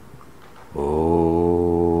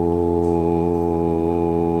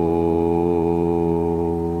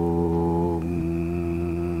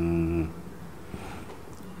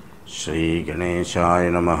गणेशाय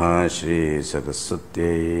नमः। श्री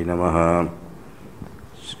सरस्वत्यै नमः।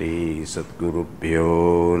 श्री सद्गुरुभ्यो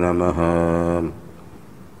नमः।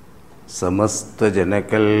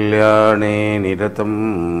 समस्तजनकल्याणे निरतं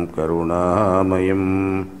करुणामयं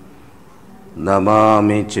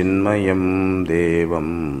नमामि चिन्मयं देवं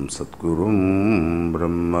सद्गुरुं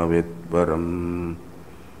ब्रह्मविद्वरम्।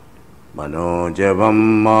 मनोजवं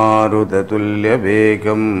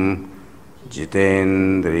मारुततुल्यवेगं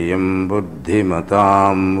जितेन्द्रियं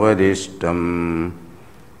बुद्धिमतां वरिष्ठं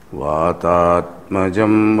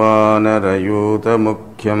वातात्मजं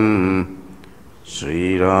वानरयूतमुख्यं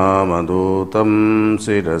श्रीरामदूतं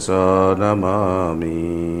शिरसा नमामि।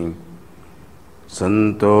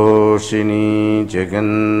 सन्तोषिणी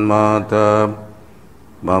जगन्माता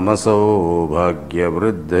मम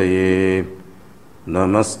सौभाग्यवृद्धये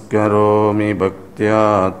नमस्करोमि भक्त्या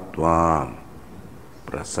त्वां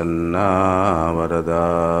प्रसन्ना वरदा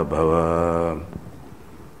भव।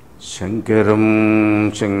 शङ्करं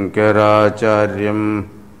शङ्कराचार्यं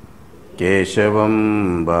केशवं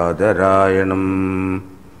बादरायणं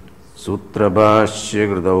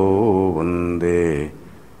सूत्रभाष्यकृतौ वन्दे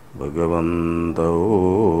भगवन्तौ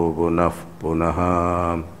पुनः पुनः।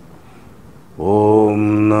 ॐ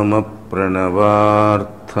नमः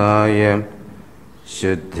प्रणवार्थाय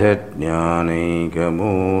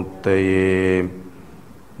शुद्धज्ञानैकमूर्तये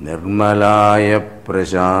निर्मलाय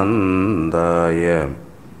प्रशान्ताय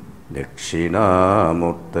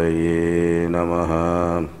दक्षिणामूर्तये नमः।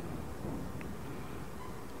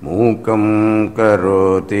 मूकं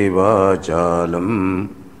करोति वाचालं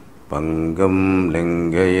पङ्गुं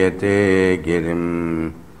लङ्घयते गिरिं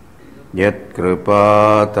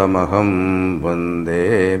यत्कृपातमहं वन्दे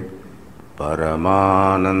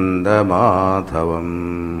परमानन्दमाधवम्।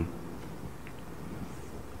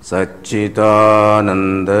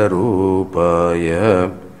 सच्चिदानन्दरूपाय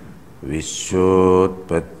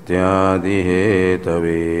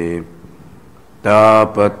विश्वोत्पत्त्यादिहेतवे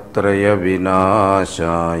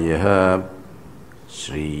तापत्रयविनाशाय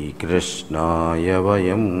श्रीकृष्णाय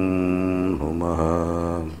वयं नुमः।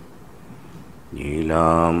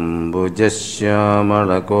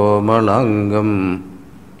 नीलाम्बुजश्यामलकोमलाङ्गं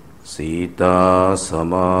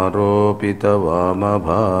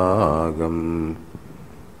सीतासमारोपितवामभागम्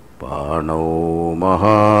पाणौ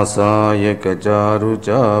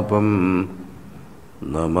महासायकचारुचापं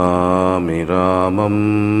नमामि रामं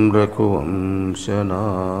रघुवंशनाथम्।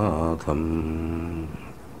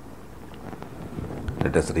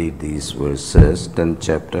 Let us read these verses, 10th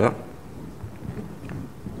chapter.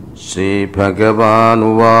 Shri Bhagavan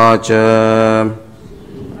Uvacha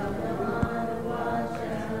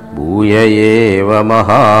Bhuya eva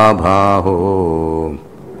mahabhaho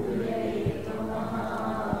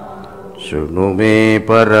Shunu me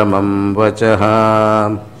paramam vachaha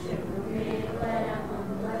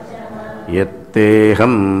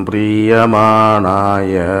Yatteham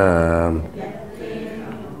priyamanaya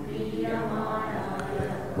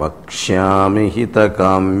Vakshyami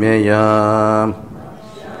hitakamyaya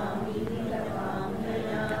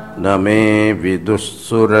Name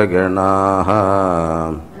vidussuraganaha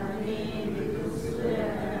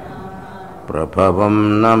Prabhavam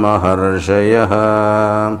namaharshayah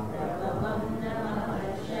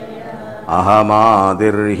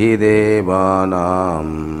Ahamadirhi devanam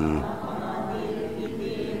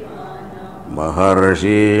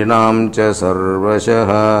Maharshinam cha sarvashah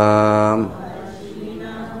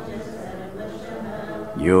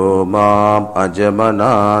Yo mam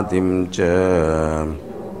ajamanatim cha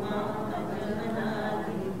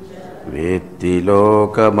Vetti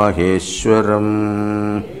loka maheshwaram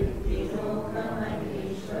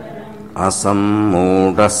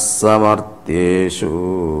Asammudas samartyeshu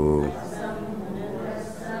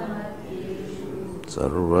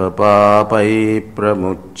Sarva papai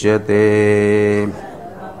pramuchyate.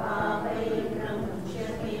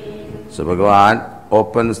 So Bhagavan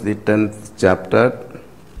opens the 10th chapter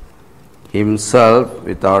himself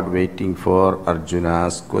without waiting for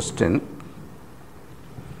Arjuna's question.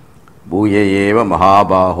 Bhuya eva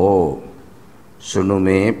mahabaho shunu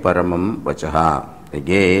me paramam vachaha.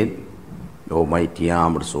 Again, O mighty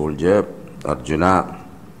armed soldier, Arjuna,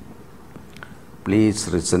 please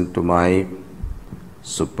listen to my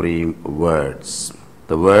supreme words,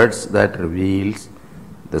 the words that reveals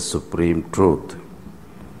the supreme truth.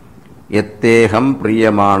 Yatteham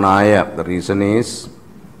priyamanaya. The reason is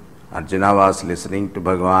Arjuna was listening to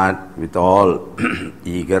Bhagavan with all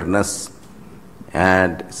eagerness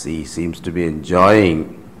and he seems to be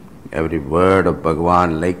enjoying every word of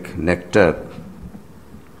Bhagavan like nectar.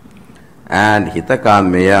 And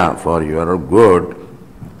hitakamya, for your good,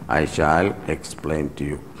 I shall explain to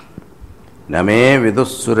you. Name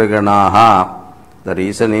vidussuraganaha. The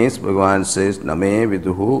reason is, Bhagavan says, Name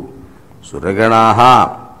viduhu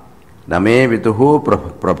suraganaha. Name viduhu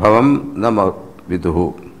prabhavam nama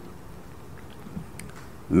viduhu.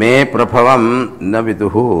 Me prabhavam na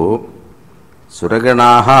viduhu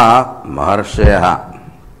suraganaha maharshayaha.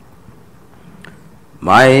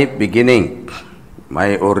 My beginning,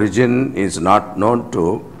 my origin is not known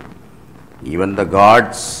to even the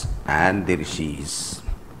gods and the rishis.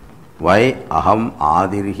 Why? Aham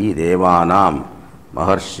adirhi devanam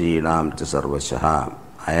maharshinam cha sarvashaha.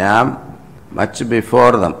 I am much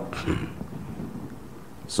before them.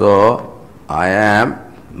 So, I am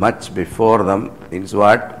much before them means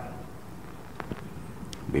what?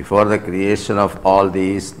 Before the creation of all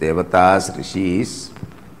these devatas, rishis,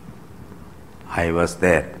 I was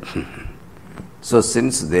there. So,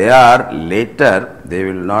 since they are later, they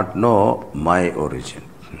will not know my origin.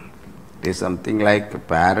 It is something like a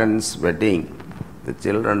parents' wedding, the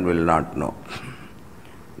children will not know.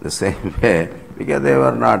 The same way, because they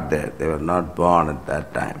were not there, they were not born at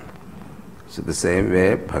that time. So the same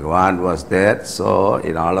way, Bhagavan was there, so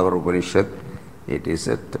in all our Upanishad, it is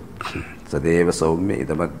at Sadeva Saumya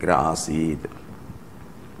Idamagra Asid.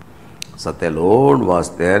 Sat alone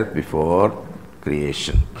was there before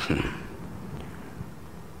creation.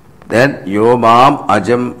 Then Yomam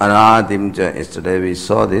Ajam Anadimja. Yesterday we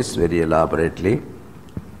saw this very elaborately.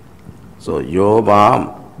 So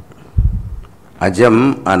Yomam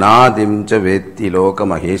Ajam Anadimja Vetti Loka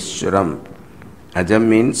Maheshwaram. Ajam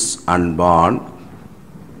means unborn.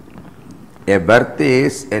 A birth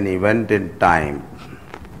is an event in time.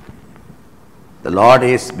 The Lord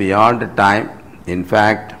is beyond time. In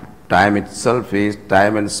fact, time itself is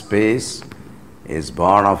time and space is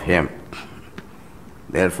born of Him.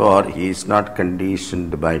 Therefore, He is not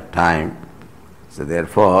conditioned by time. So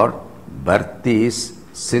therefore, birth is,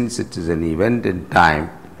 since it is an event in time,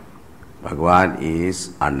 Bhagavan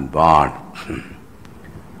is unborn.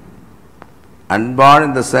 Unborn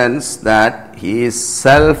in the sense that He is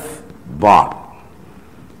self-born.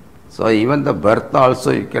 So even the birth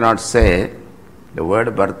also you cannot say, the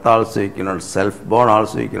word birth also you cannot, self-born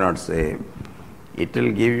also you cannot say. It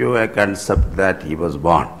will give you a concept that he was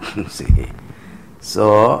born. See.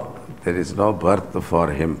 So there is no birth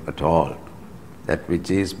for him at all. That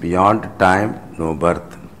which is beyond time, no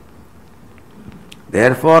birth.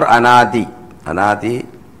 Therefore, anadi,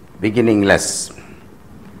 beginningless.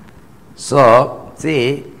 So,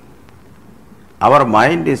 see, our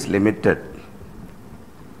mind is limited.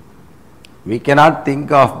 We cannot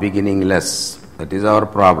think of beginningless. That is our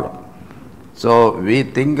problem. So, we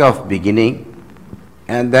think of beginning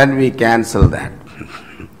and then we cancel that.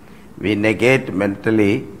 We negate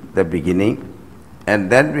mentally the beginning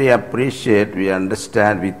and then we appreciate, we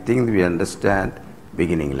understand, we think we understand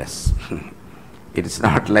beginningless. It is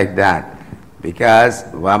not like that, because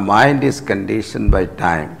our mind is conditioned by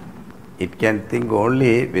time. It can think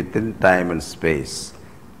only within time and space.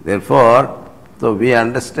 Therefore, so we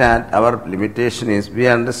understand, our limitation is we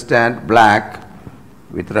understand black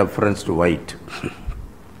with reference to white.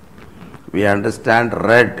 We understand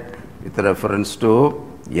red with reference to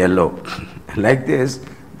yellow. Like this,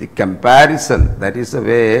 the comparison, that is the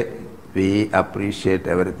way we appreciate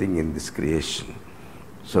everything in this creation.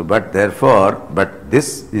 So, but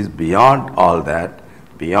this is beyond all that,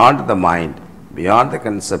 beyond the mind, beyond the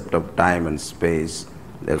concept of time and space.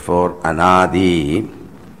 Therefore, anadi,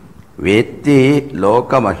 vetti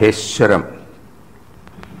loka maheshwaram.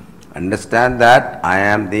 Understand that I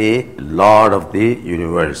am the Lord of the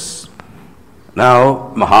universe.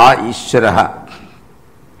 Now, Maha Ishvaraha.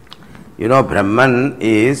 You know, Brahman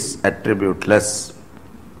is attributeless,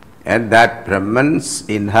 and that Brahman's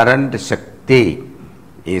inherent Shakti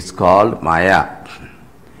is called Maya.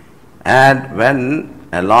 And when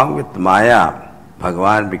along with Maya,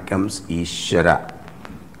 Bhagavan becomes Ishvara.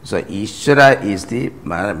 So Ishvara is the,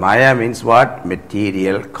 Maya means what?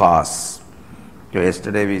 Material cause. So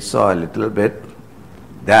yesterday we saw a little bit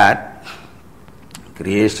that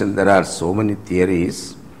creation, there are so many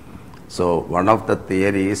theories. So one of the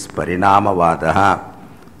theories, Parinamavadaha.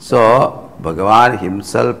 So Bhagavan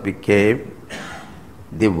himself became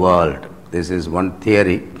the world. This is one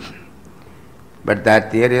theory. But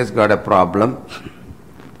that theory has got a problem.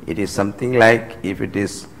 It is something like, if it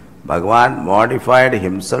is Bhagavan modified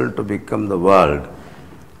himself to become the world,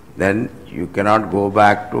 then you cannot go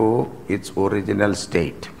back to its original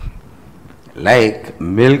state. Like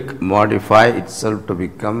milk modify itself to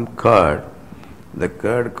become curd, the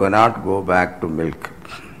curd cannot go back to milk.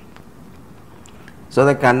 So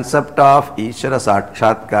the concept of Ishvara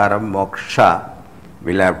Sakshatkaram Moksha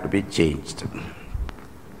will have to be changed.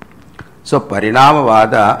 So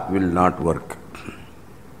Parinamavada will not work.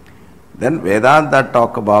 Then Vedanta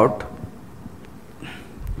talk about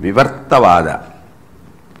Vivartavada.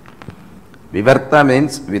 Vivarta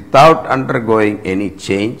means without undergoing any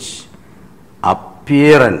change,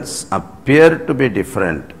 appearance appear to be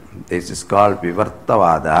different. This is called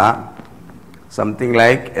Vivartavada. Something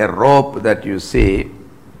like a rope that you see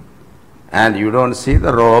and you don't see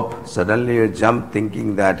the rope, suddenly you jump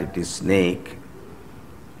thinking that it is snake.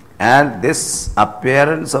 And this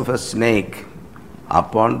appearance of a snake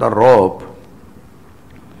upon the rope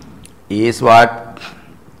is what?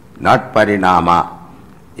 Not Parinama,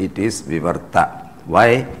 it is Vivarta.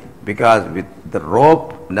 Why? Because with the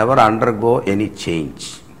rope never undergo any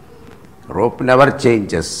change. Rope never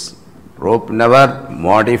changes. Rope never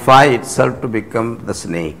modify itself to become the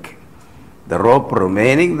snake. The rope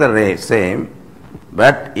remaining the same,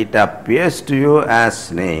 but it appears to you as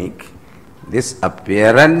snake. This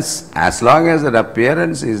appearance, as long as that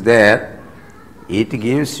appearance is there, it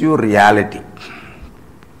gives you reality.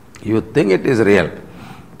 You think it is real.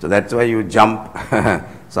 So that's why you jump.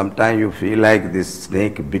 Sometimes you feel like this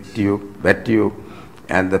snake bit you,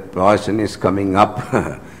 and the poison is coming up,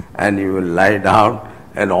 and you will lie down,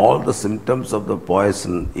 and all the symptoms of the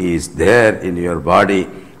poison is there in your body.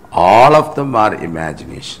 All of them are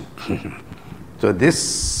imagination. So this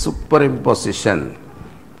superimposition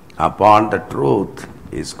upon the truth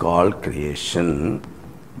is called creation.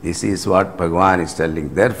 This is what Bhagavan is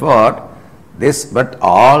telling. Therefore, but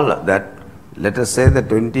all that, let us say the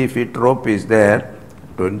 20 feet rope is there,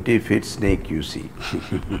 20 feet snake you see.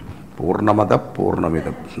 Purnamada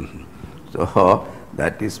Purnamidam. So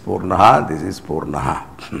that is Purnaha, this is Purnaha.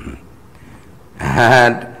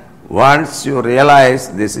 And once you realize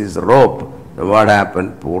this is rope, what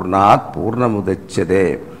happened? Purnat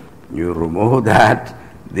Purnamudachyate. You remove that,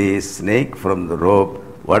 the snake from the rope,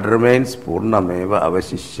 what remains? Purnameva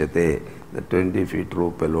avashishyate. The 20 feet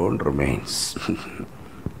rope alone remains.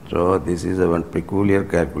 So this is a one peculiar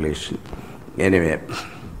calculation. Anyway,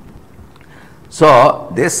 so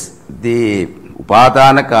this, the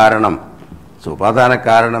Upadana Karanam. So Upadana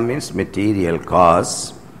Karanam means material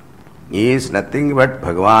cause. Is nothing but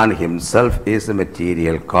Bhagavan himself is the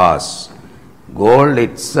material cause. Gold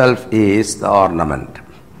itself is the ornament.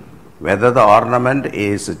 Whether the ornament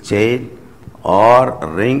is a chain or a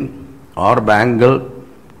ring or bangle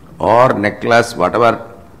or necklace,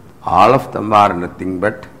 whatever, all of them are nothing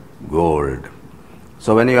but gold.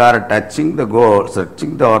 So when you are touching the gold,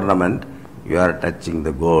 searching the ornament, you are touching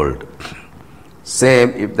the gold. Same,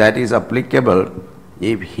 if that is applicable,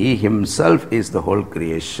 if he himself is the whole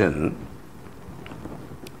creation,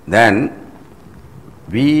 then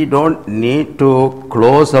we don't need to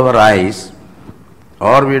close our eyes,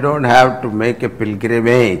 or we don't have to make a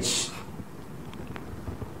pilgrimage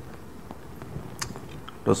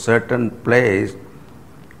to certain place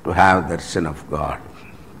to have darshan of God.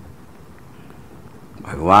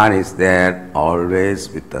 Bhagavan is there always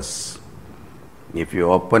with us. If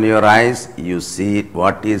you open your eyes, you see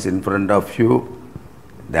what is in front of you,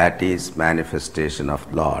 that is manifestation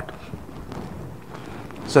of Lord.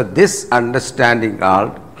 So this understanding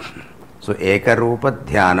called, so Eka Rupa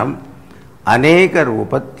Dhyanam, Aneka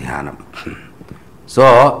Rupa Dhyanam.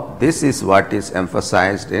 So this is what is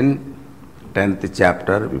emphasized in 10th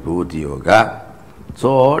chapter Vibhuti Yoga.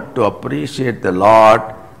 So to appreciate the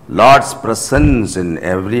Lord's presence in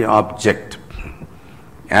every object.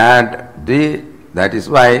 And that is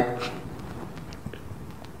why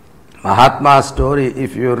Mahatma's story,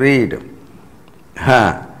 if you read,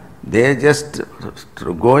 they just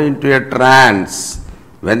go into a trance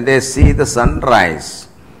when they see the sunrise,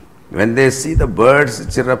 when they see the birds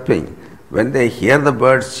chirruping, when they hear the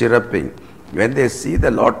birds chirruping, when they see the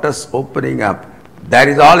lotus opening up. That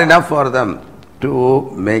is all enough for them to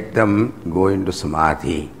make them go into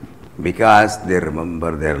samadhi, because they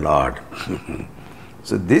remember their Lord.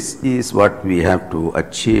 So this is what we have to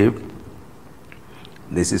achieve.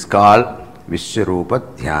 This is called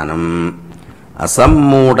Vishwarupa Dhyanam.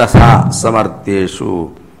 Asammudaha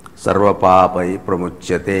samartyeshu sarvapapai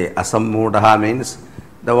pramuchyate. Asammudaha means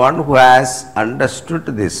the one who has understood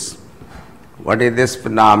this. What is this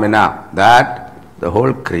phenomena? That the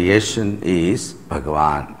whole creation is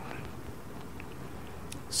Bhagavan.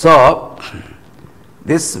 So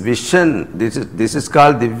this vision, this is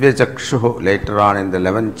called Divya Chakshu. Later on in the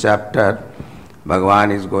 11th chapter,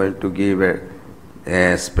 Bhagavan is going to give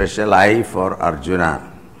a special eye for Arjuna.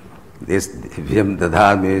 This Divyam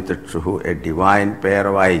Dadhami Chakshu, a divine pair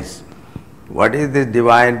of eyes. What is this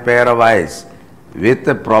divine pair of eyes? With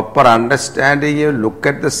a proper understanding, you look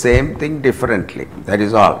at the same thing differently. That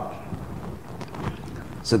is all.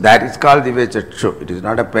 So that is called Divechakshu. It is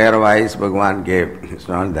not a pair of eyes Bhagavan gave. It's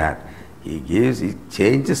not that. He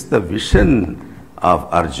changes the vision of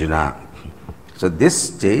Arjuna. So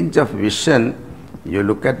this change of vision, you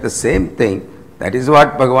look at the same thing, that is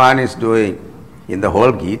what Bhagavan is doing in the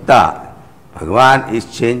whole Gita. Bhagavan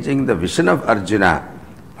is changing the vision of Arjuna.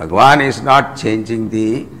 Bhagavan is not changing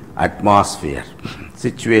the atmosphere,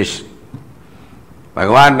 situation.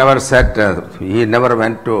 Bhagavan never said, he never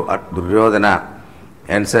went to Duryodhana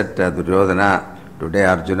and said, Duryodhana, today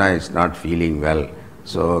Arjuna is not feeling well,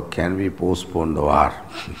 so can we postpone the war?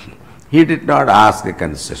 He did not ask a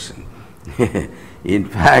concession. In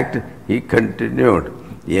fact, he continued.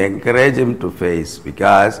 He encouraged him to face,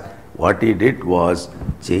 because what he did was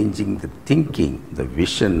changing the thinking, the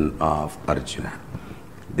vision of Arjuna.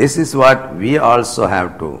 This is what we also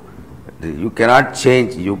have to. You cannot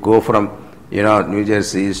change. You go from, New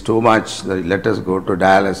Jersey is too much, let us go to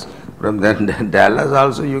Dallas. From then Dallas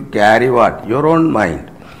also you carry what? Your own mind.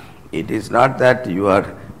 It is not that you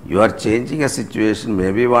are changing a situation.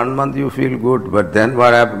 Maybe 1 month you feel good, but then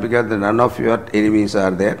what happened? Because none of your enemies are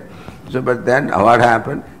there. So, but then what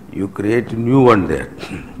happened? You create a new one there.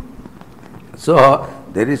 So,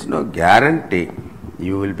 there is no guarantee.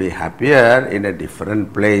 You will be happier in a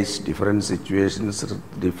different place, different situations,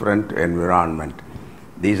 different environment.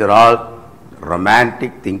 These are all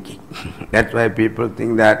romantic thinking. That's why people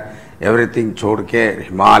think that everything chhod ke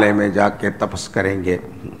Himalaya mein jaake tapas karenge.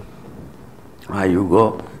 You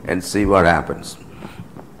go and see what happens.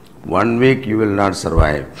 1 week you will not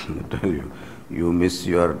survive. I tell you. You miss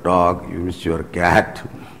your dog, you miss your cat,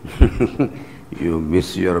 you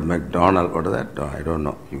miss your McDonald's. What is that? I don't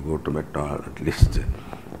know. You go to McDonald's, at least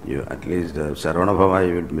Saravana Bhava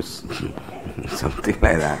you will miss something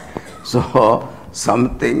like that. So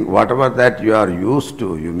something, whatever that you are used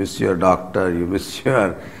to, you miss your doctor, you miss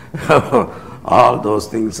your all those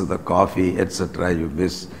things, the coffee, etc. you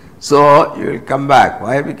miss. So you will come back.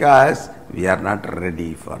 Why? Because we are not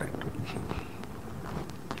ready for it.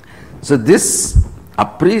 So this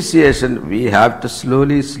appreciation we have to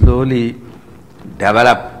slowly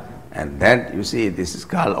develop, and then you see this is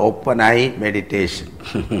called open eye meditation.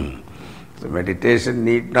 So meditation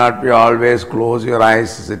need not be always close your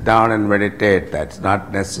eyes, sit down and meditate. That's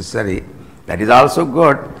not necessary. That is also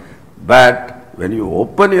good. But when you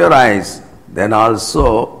open your eyes, then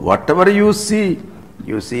also whatever you see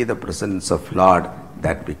the presence of Lord.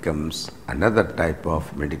 That becomes another type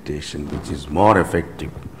of meditation which is more effective.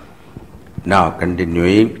 Now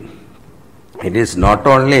continuing, it is not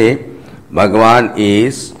only Bhagavan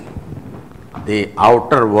is the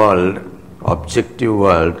outer world, objective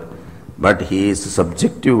world, but he is the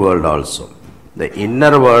subjective world also. The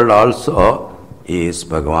inner world also is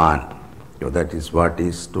Bhagavan. So that is what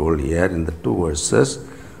is told here in the 2 verses.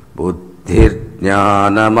 Buddhir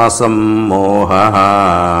jnanamasam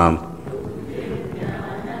moha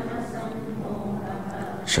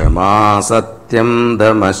Shama satyam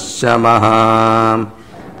dhamashamaha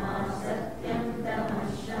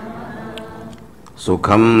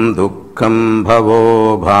Sukham dukkham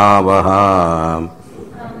bhavo bhavaha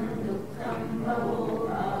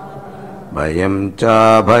Bhayam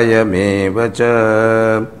cha bhayameva cha.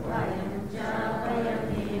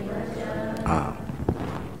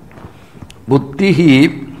 Buddhi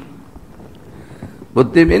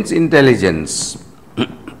means intelligence,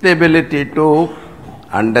 the ability to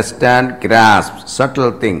understand, grasp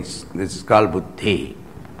subtle things. This is called buddhi.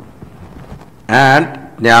 And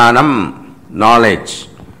jnanam, knowledge.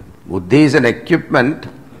 Buddhi is an equipment,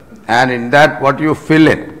 and in that what you fill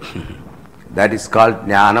in, that is called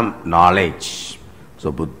jnanam, knowledge.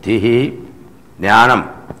 So buddhi,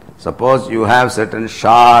 jnanam. Suppose you have certain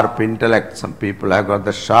sharp intellect. Some people have got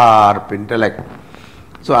the sharp intellect.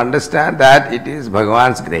 So understand that it is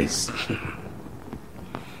Bhagavan's grace.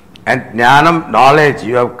 And jnanam, knowledge,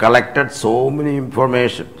 you have collected so many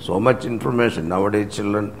information, so much information. Nowadays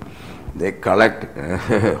children, they collect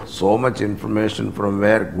so much information from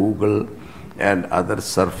where? Google and other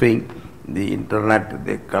surfing, the internet,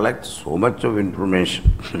 they collect so much of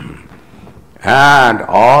information. And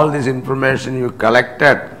all this information you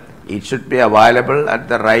collected, it should be available at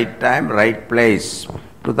the right time, right place,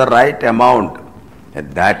 to the right amount.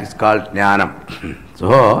 And that is called jnanam.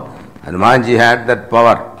 So, Hanumanji had that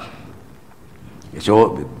power.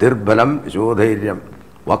 Dirbalam yashodhairyam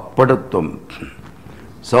vakpadutvam.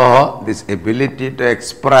 So, this ability to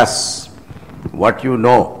express what you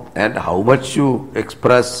know and how much you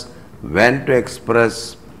express, when to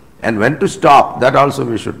express, and when to stop, that also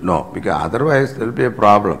we should know, because otherwise there will be a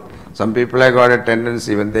problem. Some people have got a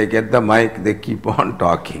tendency, when they get the mic, they keep on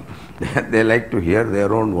talking. They like to hear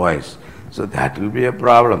their own voice. So that will be a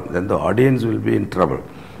problem. Then the audience will be in trouble.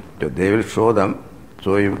 So they will show them,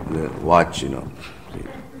 so you watch, See.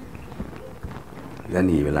 Then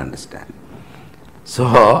he will understand.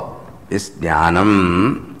 So, this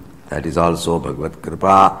jnanam, that is also Bhagavad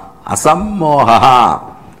Kripa,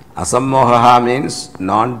 asammohaha. Asammohaha means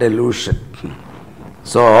non-delusion.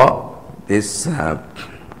 So, this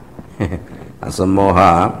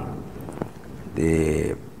asammoha,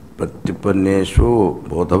 the Pratippanneshu,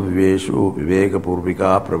 Bodhavyeshu, Viveka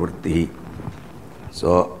Purvika Pravritti.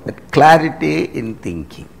 So, clarity in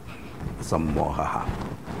thinking, sammoha.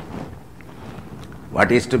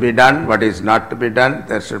 What is to be done, what is not to be done,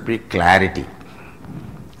 there should be clarity.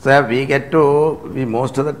 So,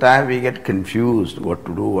 most of the time we get confused what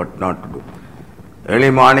to do, what not to do. Early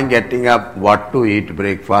morning getting up, what to eat,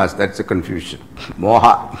 breakfast, that's a confusion.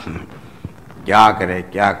 Moha. Kya kare,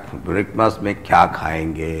 kya, breakfast mein kya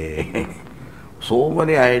khayenge. So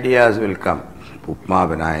many ideas will come. Upma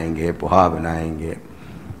banayenge, poha banayenge,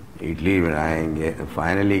 idli banayenge.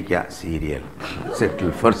 Finally, kya? Cereal.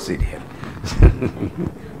 Settle for cereal.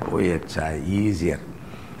 Oh, acha, easier.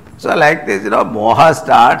 So like this, moha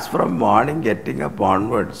starts from morning getting up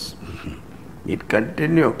onwards. It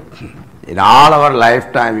continues. In all our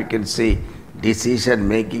lifetime, you can see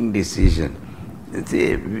making decision. You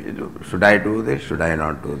see, should I do this? Should I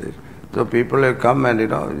not do this? So people will come and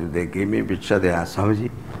they give me picture. They ask,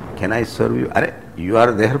 Swamiji, can I serve you? Are you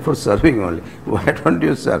are there for serving only. Why don't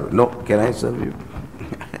you serve? No, can I serve you?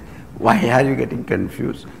 Why are you getting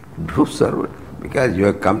confused? Do serve it. Because you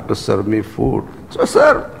have come to serve me food. So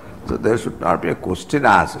serve. So there should not be a question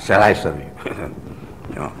asked, shall I serve you?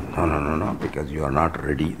 No, because you are not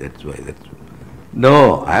ready, that's why.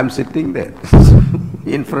 No, I am sitting there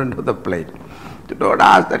in front of the plate. So don't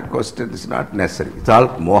ask that question, it's not necessary. It's all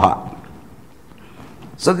moha.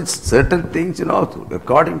 So it's certain things,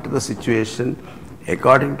 according to the situation,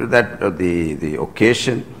 according to that the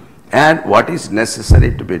occasion, and what is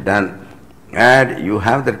necessary to be done, and you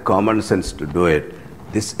have that common sense to do it.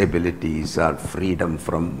 These abilities are freedom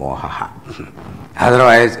from moha.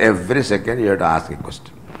 Otherwise, every second you have to ask a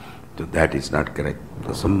question. So that is not correct.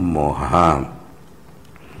 Some moha.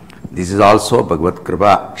 This is also Bhagavad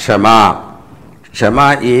Kripa. Kshama.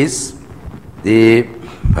 Kshama is the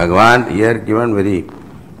Bhagavan here given very,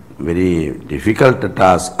 very difficult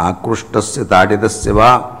task. Akrushtasya tadidasya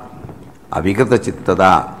va avigata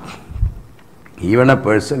chittada. Even a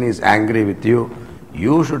person is angry with you,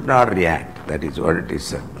 you should not react. That is what it is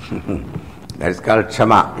said. That is called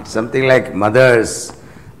Kshama. It's something like mother's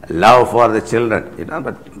love for the children.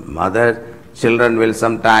 But children will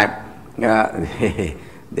sometime, they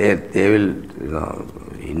will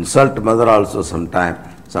insult mother also sometime.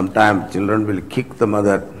 Sometimes children will kick the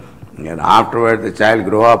mother. And afterward the child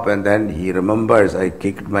grow up and then he remembers, I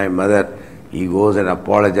kicked my mother. He goes and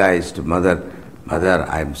apologizes to mother. Mother,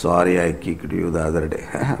 I am sorry I kicked you the other day.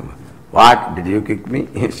 What? Did you kick me?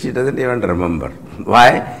 She doesn't even remember.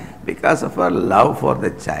 Why? Because of her love for the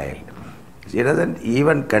child. She doesn't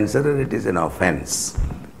even consider it as an offense.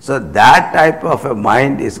 So that type of a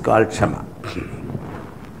mind is called Kshama.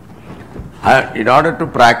 In order to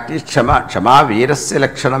practice Kshama virasya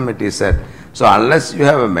lakshanam it is said. So unless you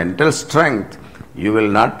have a mental strength, you will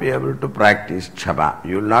not be able to practice Kshama.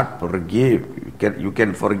 You will not forgive. You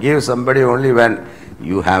can forgive somebody only when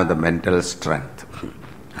you have the mental strength.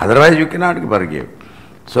 Otherwise you cannot forgive.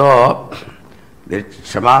 So, the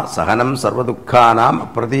Kshama sahanam sarvadukkhanam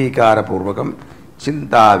apradikara purvakam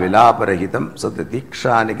chinta vilaparahitam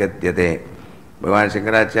satatiksha nigadyate. Bhagavan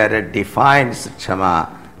Shankaracharya defines Kshama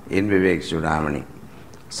in Vivek Chudamani.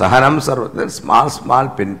 Sahanam sarva, there are small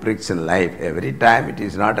pinpricks in life. Every time it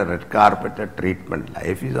is not a red carpeted treatment.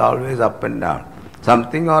 Life is always up and down.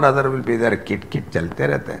 Something or other will be there. Kit chalte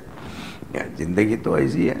rehte. Jindagi to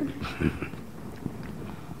aisi hai.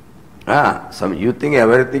 You think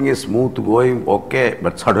everything is smooth going, okay,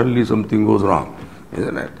 but suddenly something goes wrong,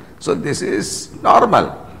 isn't it? So this is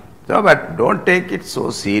normal. So, but don't take it so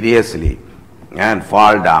seriously and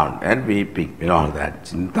fall down and weeping and all that.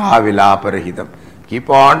 Chinta vilaparahitam. Keep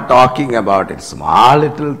on talking about it. Small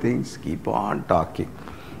little things, keep on talking,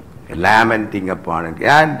 lamenting upon it.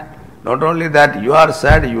 And not only that, you are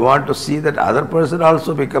sad, you want to see that other person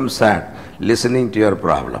also becomes sad, listening to your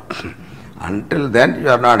problem. Until then, you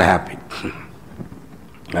are not happy.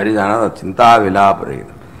 That is another chinta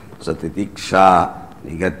vilaparahitam. Satitiksha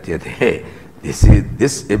nigatyate.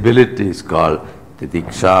 This ability is called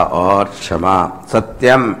titiksha or kshama.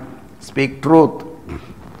 Satyam, speak truth.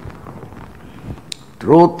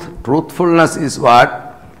 Truthfulness is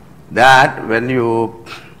what? That when you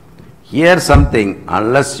hear something,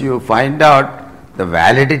 unless you find out the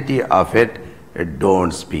validity of it,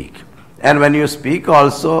 don't speak. And when you speak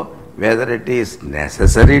also, whether it is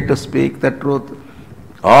necessary to speak the truth,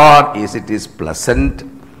 or it is pleasant,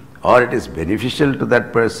 or it is beneficial to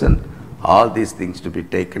that person, all these things to be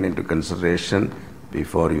taken into consideration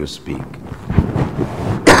before you speak.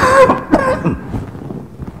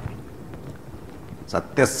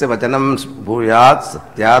 Satyasya vachanam bhuyat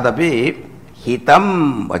satyadapi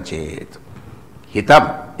hitam vachet.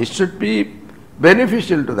 Hitam, it should be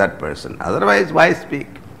beneficial to that person. Otherwise, why speak?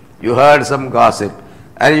 You heard some gossip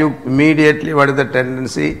and you immediately, what is the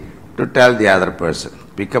tendency? To tell the other person.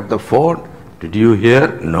 Pick up the phone. Did you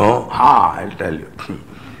hear? No. I'll tell you.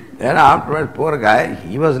 Then afterwards, poor guy,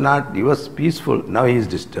 he was peaceful. Now he is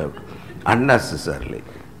disturbed. Unnecessarily.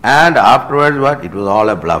 And afterwards what? It was all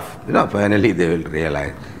a bluff. Finally they will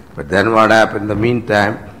realize. But then what happened? In the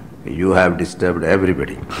meantime, you have disturbed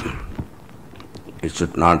everybody. It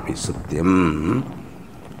should not be satyam.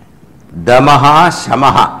 Damaha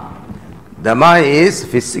shamaha. Dama is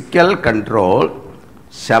physical control.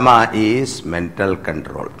 Shama is mental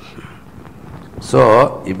control.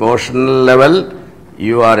 So, emotional level,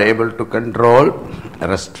 you are able to control,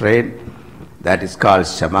 restrain. That is called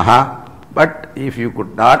shamaha. But if you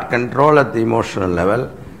could not control at the emotional level,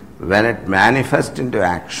 when it manifests into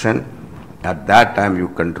action, at that time you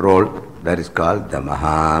control. That is called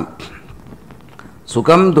damaha.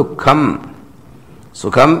 Sukham dukkham.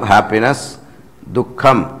 Sukham, happiness.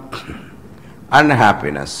 Dukkham,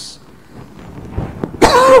 unhappiness.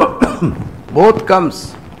 Both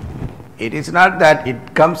comes. It is not that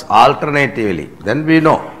it comes alternatively. Then we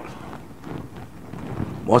know.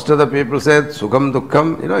 Most of the people say Sukham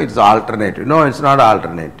Dukkham, it's alternative. No, it's not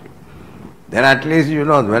alternative. Then at least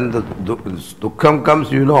when the Dukkham comes,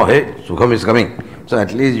 hey, Sukham is coming. So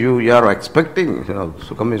at least you are expecting,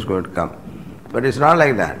 Sukham is going to come. But it's not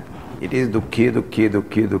like that. It is Dukhi, Dukhi,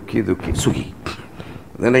 Dukhi, Dukhi, Dukhi, Sukhi.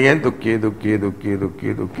 Then again Dukhi, Dukhi, Dukhi,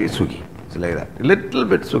 Dukhi, Dukhi, Sukhi. It's like that. A little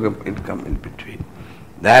bit Sukham will come in between.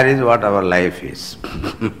 That is what our life is.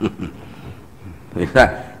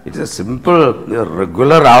 It's a simple,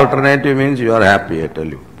 regular alternative means you are happy, I tell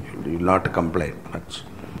you. You will not complain much.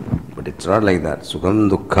 But it's not like that. Sukham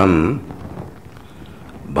dukkham.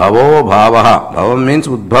 Bhavo bhavaha. Bhavam means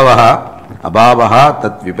udbhavaha. Abhavaha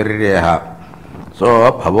tat viparyaha.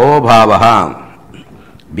 So, bhavo bhavaha.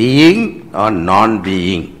 Being or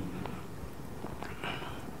non-being.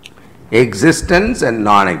 Existence and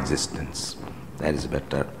non-existence. That is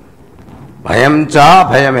better. Bhayam cha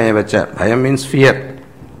bhayam eva cha. Bhayam means fear.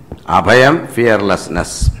 Abhayam,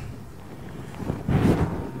 fearlessness.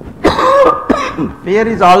 Fear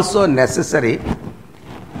is also necessary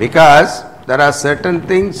because there are certain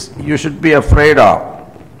things you should be afraid of.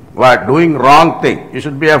 What? Doing wrong thing, you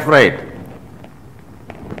should be afraid.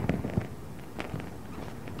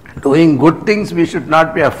 Doing good things, we should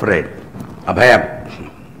not be afraid.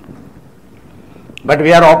 Abhayam. But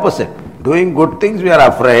we are opposite. Doing good things, we are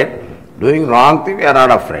afraid. Doing wrong things, we are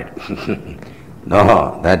not afraid.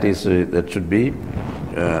 No, that should be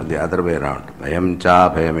the other way around. Bhayam cha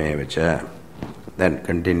bhayame vacha. Then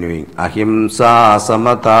continuing. Ahimsa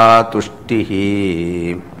samata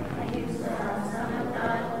tushtihi.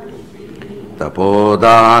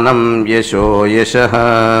 Tapodanam yasho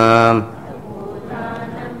yashaha.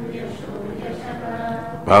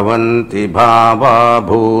 Bhavanti bhava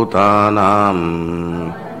bhutanam.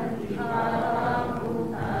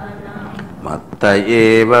 Matta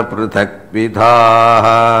eva prithak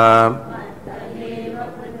vidhaha.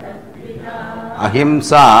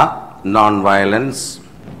 Ahimsa, non-violence.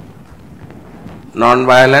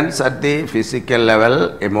 Non-violence at the physical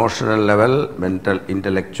level, emotional level, mental,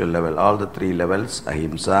 intellectual level. All the three levels,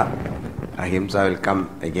 ahimsa. Ahimsa will come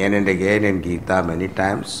again and again in Gita many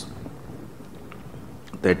times.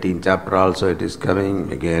 13th chapter also it is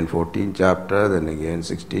coming, again 14th chapter, then again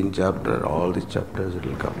 16th chapter, all these chapters it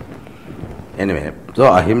will come. Anyway, so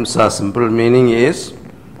ahimsa simple meaning is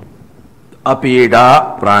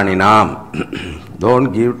apida praninam.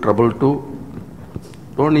 Don't give trouble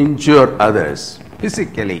don't injure others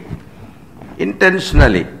physically,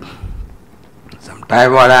 intentionally.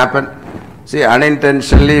 Sometimes what happens, see,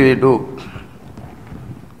 unintentionally we do.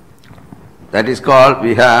 That is called,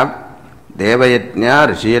 we have Devayatnya,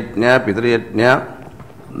 Rishiyatnya, Pitriyatnya,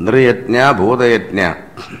 Nriyatnya, Bodhayatnya.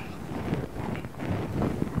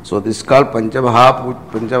 So this is called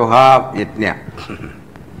Panchavaha Yatnya.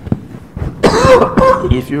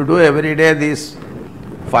 If you do every day these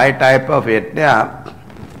 5 types of yatnya,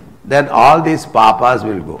 then all these papas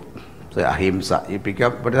will go. So ahimsa, you pick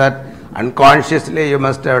up, but that unconsciously you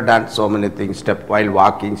must have done so many things. While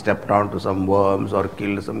walking, stepped onto some worms or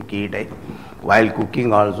killed some kite. While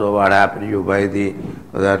cooking also, what happened? You buy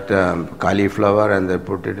that cauliflower and they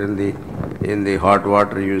put it in the hot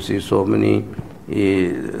water. You see so many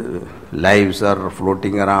lives are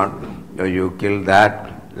floating around. You kill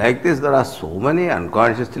that. Like this, there are so many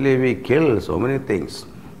unconsciously we kill so many things.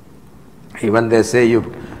 Even they say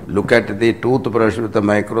you look at the toothbrush with a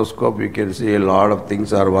microscope, you can see a lot of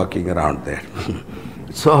things are walking around there.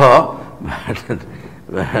 So,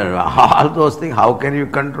 all those things, how can you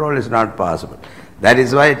control? Is not possible. That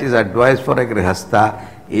is why it is advised for a grihastha,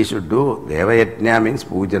 he should do Devayatnya means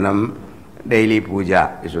pujanam, daily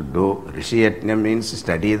puja. He should do Rishiyatnya means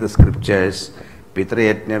study the scriptures.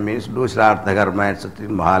 Pitrayatnya means do Shrartha karma, etc.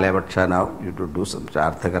 In Mahalaya now, you to do some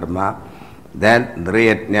Shrartha karma. Then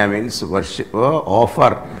Nriyatnya means worship,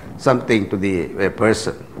 offer something to the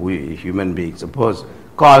person, human being. Suppose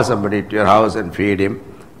call somebody to your house and feed him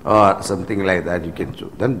or something like that you can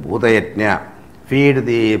do. Then Bhutayatnya, feed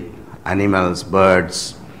the animals,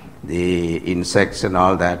 birds, the insects and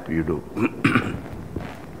all that you do.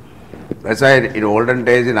 That's why in olden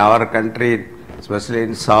days in our country, especially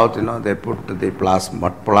in south, they put the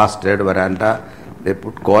mud plastered veranda, they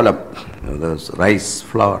put kolam, those rice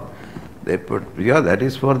flour. They put, because that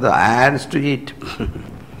is for the ants to eat.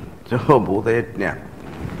 So, Bhutayatnya.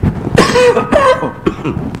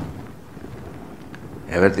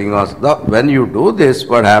 Everything was, when you do this,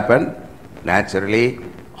 what happened? Naturally,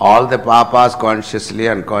 all the papas consciously,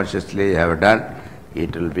 unconsciously have done,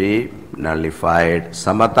 it will be nullified.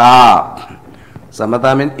 Samatha.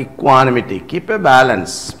 Samatha means equanimity. Keep a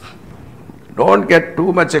balance. Don't get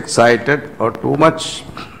too much excited or too much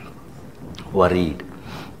worried.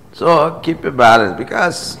 So keep a balance,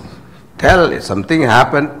 because if something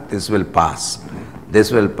happened, this will pass.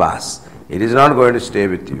 This will pass. It is not going to stay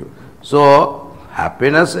with you. So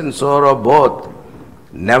happiness and sorrow both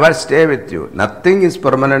never stay with you. Nothing is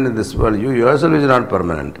permanent in this world. You yourself is not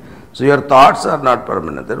permanent. So your thoughts are not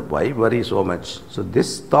permanent. Then why worry so much? So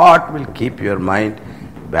this thought will keep your mind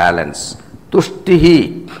balanced.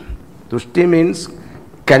 Tushtihi. Tushti means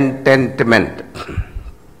contentment.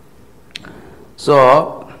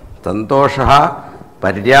 So Santoshaha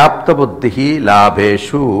paryapta buddhihi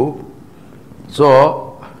labheshu.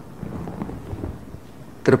 So,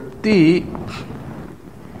 tripti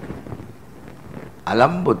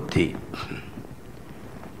alam buddhi.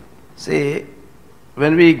 See,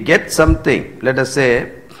 when we get something, let us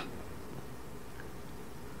say,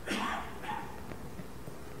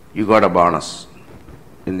 you got a bonus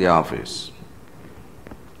in the office.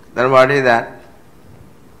 Then what is that?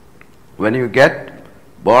 When you get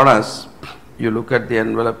bonus, you look at the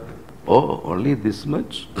envelope, oh, only this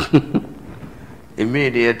much?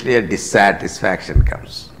 Immediately a dissatisfaction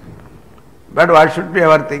comes. But what should be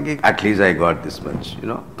our thinking? At least I got this much,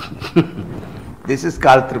 This is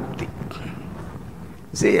called tripti.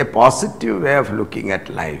 See, a positive way of looking at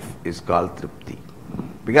life is called tripti.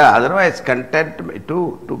 Because otherwise contentment,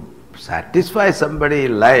 to satisfy somebody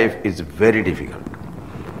in life is very difficult.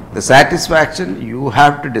 The satisfaction you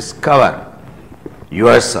have to discover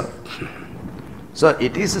yourself. So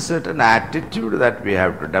it is a certain attitude that we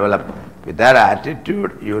have to develop. With that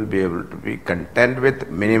attitude, you will be able to be content with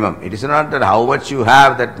minimum. It is not that how much you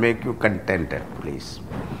have that make you contented, please.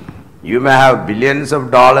 You may have billions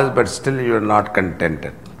of dollars, but still you are not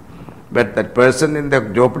contented. But that person in the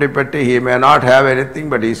Jopadi, he may not have anything,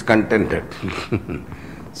 but he is contented.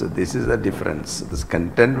 So this is the difference. This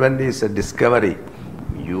contentment is a discovery.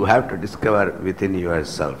 You have to discover within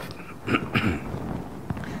yourself.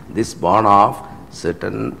 This born of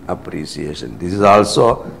certain appreciation. This is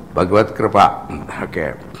also Bhagavad Kripa.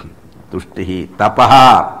 Okay. Tushtihi.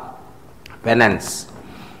 Tapaha. Penance.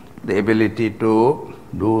 The ability to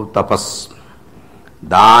do tapas.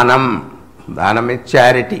 Dhanam. Dhanam is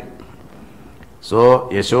charity. So,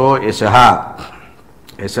 yasho yashaha.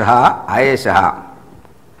 Yashaha ayashaha.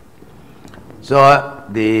 So,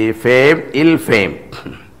 the fame, ill fame.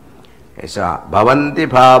 Yashaha. Bhavanti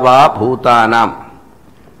bhava bhutanam.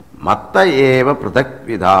 Matta eva pratak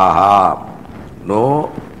vidhaha.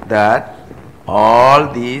 Know that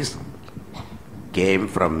all these came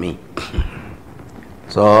from me.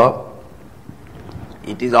 So,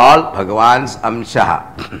 it is all Bhagavan's amshaha.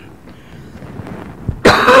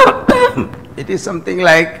 It is something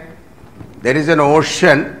like there is an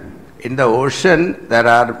ocean. In the ocean there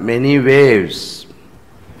are many waves.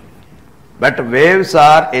 But waves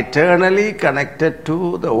are eternally connected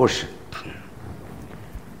to the ocean.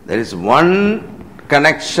 There is one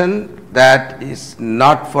connection that is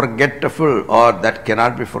not forgettable or that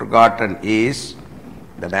cannot be forgotten is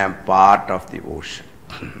that I am part of the ocean.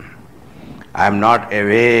 I am not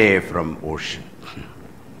away from ocean.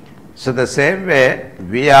 So the same way,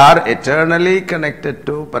 we are eternally connected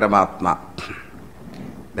to Paramatma.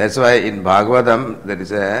 That's why in Bhagavatam, there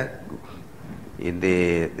is in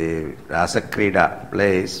the Rasakrida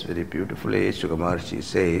place, very beautifully, Shuka Maharshi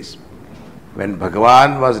says, when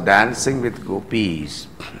Bhagavan was dancing with gopis,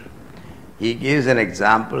 he gives an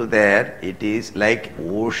example there. It is like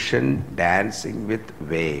ocean dancing with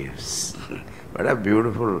waves. What a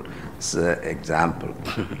beautiful example.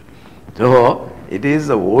 So, it is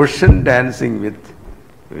the ocean dancing with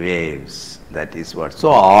waves. That is what. So,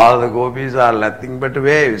 all the gopis are nothing but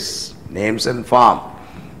waves, names and form.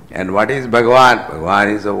 And what is Bhagavan?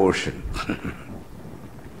 Bhagavan is the ocean.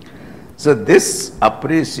 So, this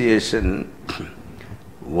appreciation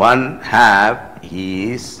one have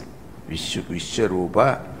is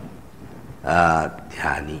Vishwarupa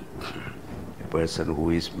Dhyani, a person who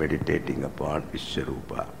is meditating upon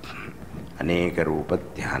Vishwarupa, Aneka Rupa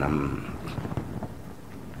Dhyanam.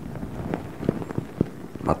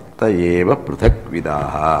 Matta eva prithak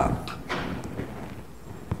vidaha.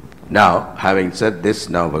 Now, having said this,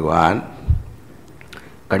 now Bhagavan,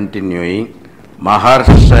 continuing,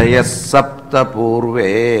 Maharshaya sapta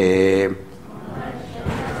purve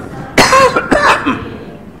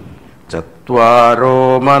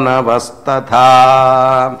Chatvaro manavastatha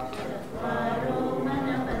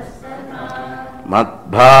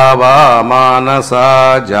Madbhava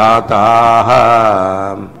manasa jataha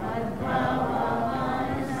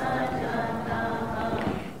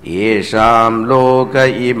Yesham loka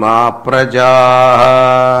ima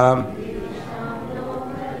prajaha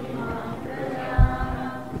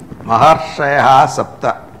Maharshaya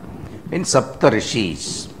sapta means sapta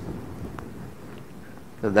rishis.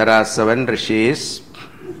 So there are 7 rishis.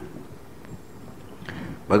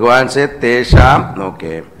 Bhagavan said, Tesham,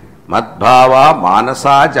 okay, Madbhava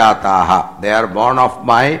Manasa Jataha. They are born of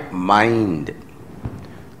my mind.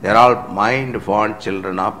 They are all mind-born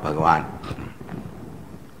children of Bhagavan.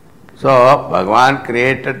 So, Bhagavan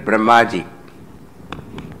created Brahmaji.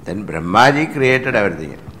 Then Brahmaji created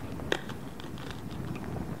everything.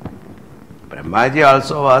 Brahmaji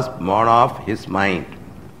also was born of his mind.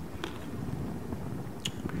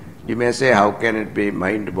 You may say, how can it be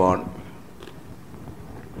mind-born?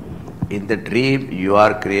 In the dream, you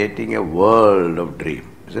are creating a world of dream,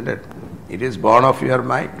 isn't it? It is born of your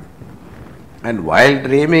mind. And while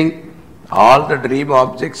dreaming, all the dream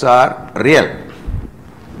objects are real.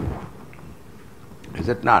 Is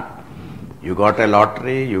it not? You got a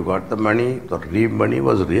lottery, you got the money, the dream money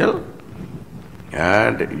was real,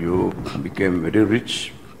 and you became very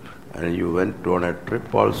rich, and you went on a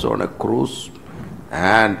trip also on a cruise,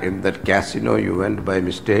 and in that casino you went by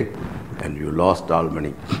mistake and you lost all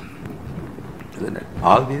money. Isn't it?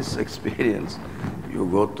 All this experience you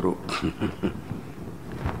go through.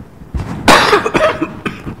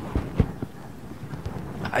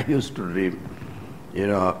 I used to dream,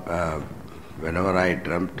 whenever I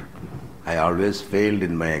dreamt, I always failed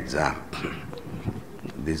in my exam.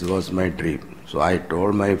 This was my dream. So I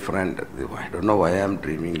told my friend, I don't know why I am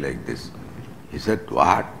dreaming like this. He said,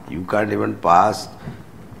 what? You can't even pass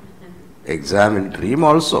exam in dream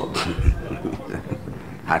also.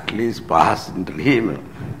 At least pass in dream.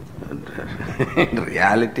 In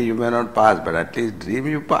reality you may not pass, but at least dream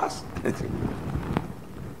you pass.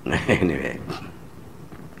 Anyway.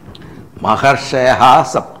 Maharshayaha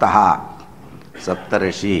saptaha.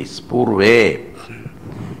 Saptarishis, Purve.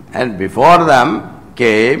 And before them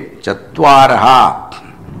came Chatvaraha.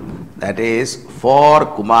 That is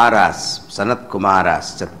 4 Kumaras, Sanat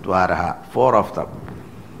Kumaras, Chatvaraha, 4 of them.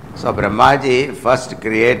 So Brahmaji first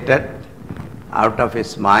created out of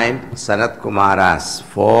his mind Sanat Kumaras,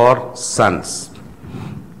 4 sons.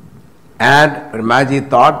 And Brahmaji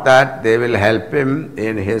thought that they will help him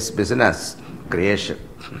in his business, creation.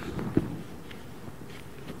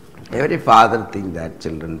 Every father thinks that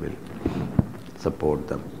children will support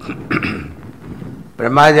them.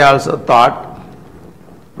 Brahmaji also thought,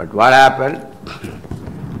 but what happened?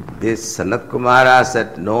 This Sanat Kumara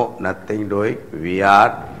said, no, nothing doing, we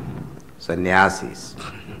are sannyasis.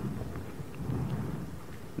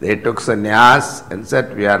 They took sannyas and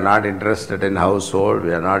said, we are not interested in household,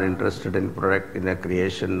 we are not interested in product, in a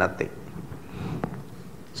creation, nothing.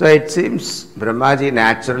 So it seems Brahmaji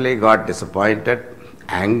naturally got disappointed,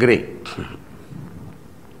 angry.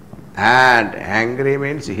 And angry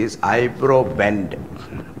means his eyebrow bent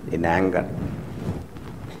in anger.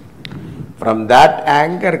 From that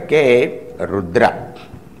anger came Rudra,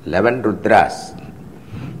 11 Rudras.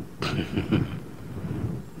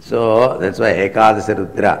 So that's why Ekadasa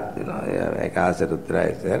Rudra, Ekadasa Rudra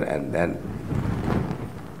is there, and then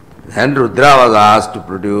Rudra was asked to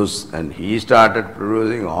produce, and he started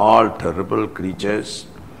producing all terrible creatures.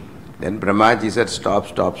 Then Brahmaji said,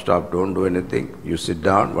 stop, don't do anything. You sit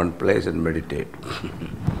down one place and meditate.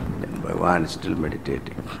 Then Bhagavan is still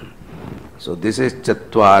meditating. So this is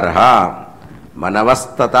Chatvaraha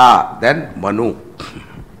Manavastata, then Manu.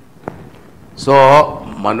 So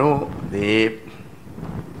Manu,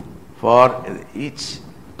 for each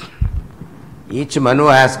Manu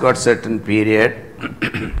has got certain period.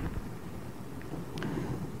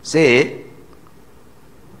 Say,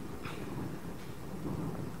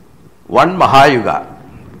 one Mahayuga.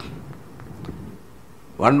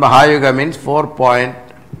 One Mahayuga means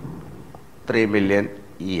 4.3 million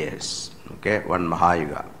years. Okay, one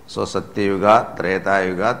Mahayuga. So Satyayuga, Treta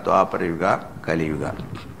Yuga, Dwapara Yuga, Kali Yuga.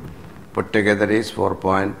 Put together is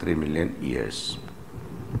 4.3 million years.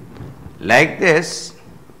 Like this,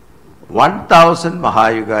 1000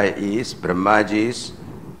 Mahayuga is Brahmaji's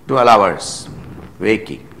 12 hours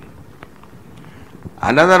waking.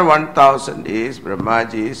 Another 1000 is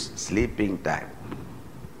Brahmaji's sleeping time.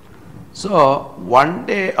 So, one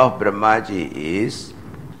day of Brahmaji is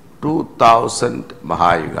 2000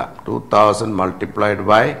 Mahayuga. 2000 multiplied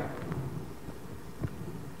by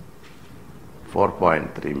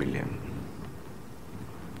 4.3 million.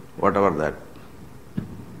 Whatever that,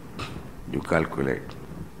 you calculate.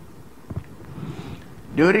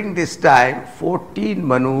 During this time, 14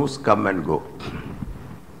 Manus come and go.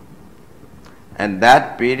 And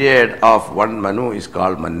that period of one Manu is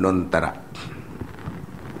called Manvantara.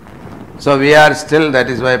 So we are still, that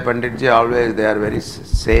is why Panditji always, they are very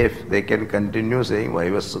safe. They can continue saying,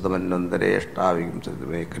 Vaivasudha Manvantare Ashtavigam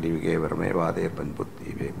Sadhave Kalivige Varme Vade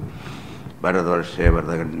Panputtive Bharadvarshe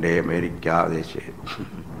Vardagande Amerikya Deshe.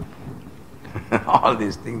 All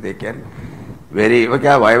these things they can very, okay,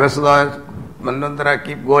 Vaivasudha Manvantara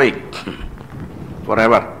keep going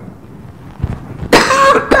forever.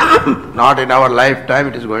 Not in our lifetime,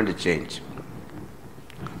 it is going to change.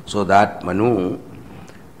 So that Manu,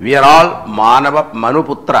 we are all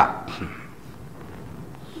Manuputra.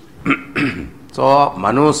 So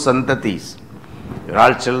Manu Santatis, you are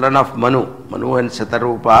all children of Manu and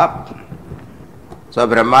Shatarupa. So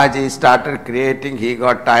Brahmaji started creating, he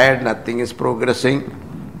got tired, nothing is progressing.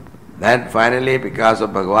 Then finally, because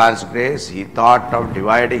of Bhagavan's grace, he thought of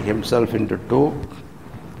dividing himself into two.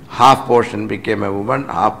 Half portion became a woman,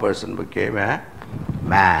 half person became a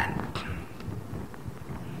man.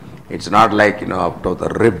 It's not like, out of the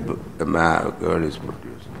rib a girl is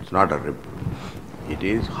produced. It's not a rib. It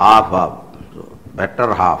is half. So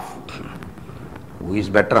better half. Who is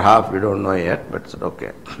better half, we don't know yet, but it's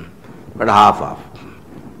okay. But half.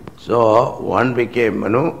 So one became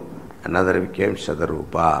Manu, another became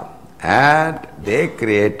Shadarupa. And they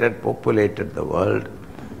populated the world.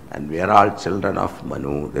 And we are all children of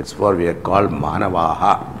Manu. That's why we are called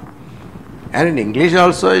Manavaha. And in English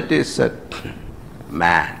also it is said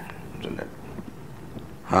man. Isn't it?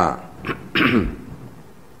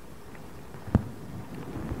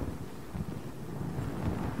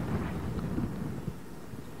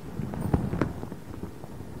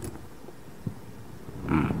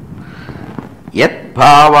 Yat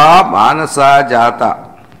bhava manasa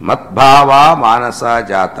jata. Mat bhava manasa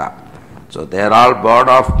jata. So they are all born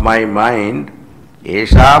of my mind.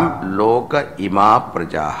 Esham loka ima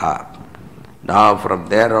prajaha. Now from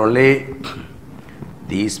there only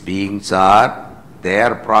these beings are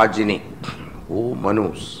their progeny. Who?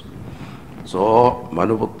 Manus. So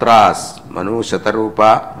Manuputras, Manu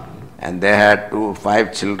Shatarupa, and they had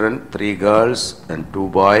 5 children, 3 girls and 2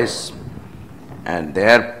 boys, and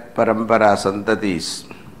their parampara santatis.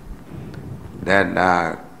 Then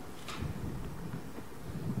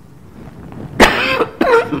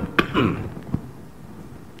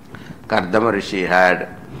Kardama Rishi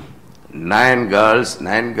had 9 girls.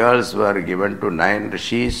 9 girls were given to 9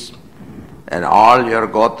 rishis, and all your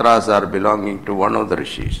gotras are belonging to one of the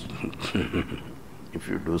rishis. If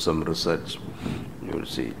you do some research, you will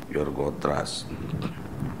see your gotras.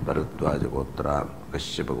 Bharadwaja Gotra,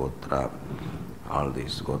 Kashyapa Gotra, all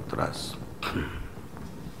these gotras.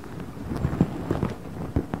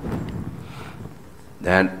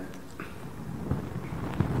 Then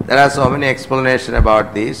there are so many explanations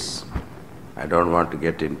about this. I don't want to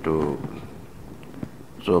get into.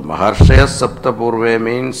 So Maharshayas Saptapurve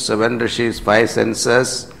means 7 rishis, 5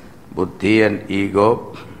 senses, buddhi and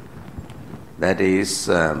ego. That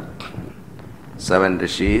is 7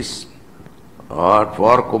 rishis. Or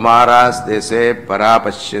for Kumaras they say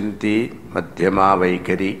Parapashyanti Madhyama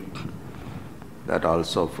Vaikari. that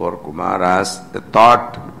also for Kumaras, the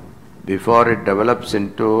thought, before it develops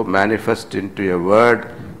into, manifest into a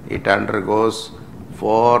word, it undergoes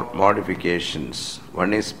 4 modifications.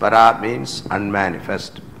 One is para, means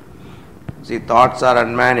unmanifest. See, thoughts are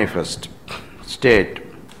unmanifest state,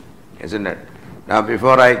 isn't it? Now,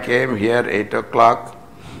 before I came here, 8 o'clock,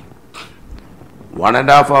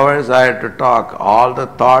 1.5 hours I had to talk. All the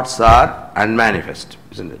thoughts are unmanifest,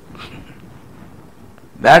 isn't it?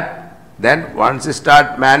 That, then once you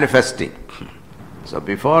start manifesting, so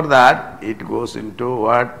before that, it goes into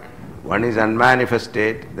what? One is unmanifest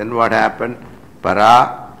state, then what happened?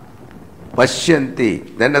 Para,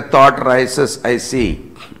 pashyanti, then a thought rises, I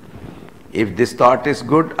see. If this thought is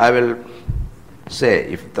good, I will say.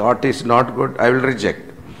 If thought is not good, I will reject.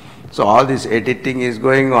 So all this editing is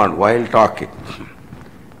going on while talking.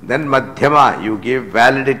 Then madhyama, you give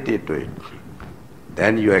validity to it.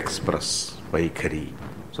 Then you express vaikhari.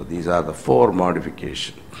 So these are the 4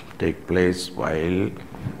 modifications take place while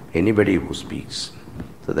anybody who speaks.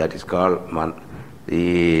 So that is called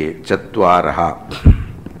the Chatvaraha.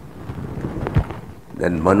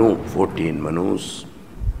 Then Manu, 14 Manus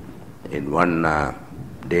in one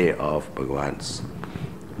day of Bhagavan's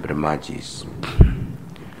Brahmaji's.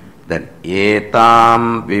 Then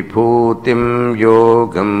etam vibhutim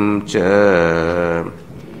yogam cha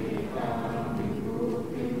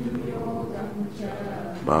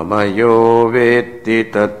mama yo vetti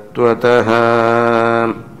tattvataha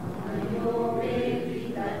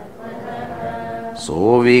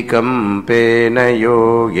sovikampena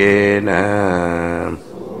yogena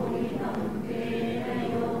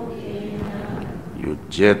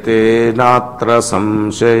yujyate natra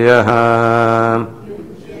samshayah.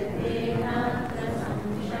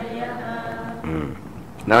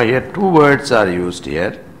 Now here 2 words are used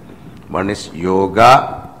here. One is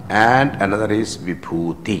yoga and another is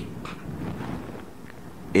vibhuti.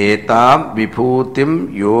 Etam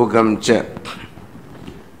vibhutim yogam cha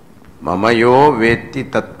mamayo vetti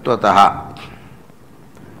tattvataha.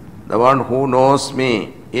 The one who knows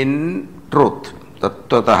me in truth,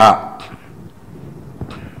 tattvataha.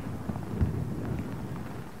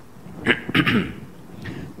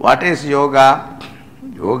 What is yoga?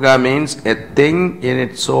 Yoga means a thing in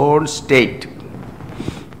its own state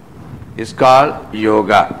is called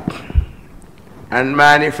yoga.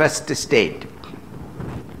 Unmanifest state.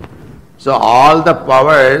 So all the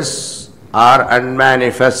powers are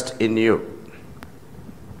unmanifest in you.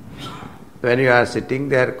 When you are sitting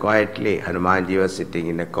there quietly, Hanumanji was sitting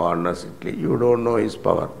in a corner, you don't know his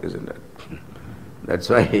power, isn't it? That's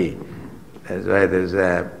why there's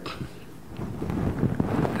a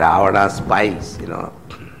Ravana spies,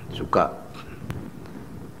 Shuka.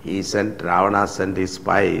 Ravana sent his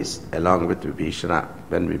spies along with Vibhishana.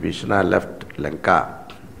 When Vibhishana left Lanka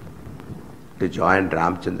to join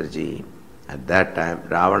Ramchandraji, at that time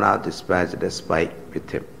Ravana dispatched a spy with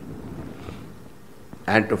him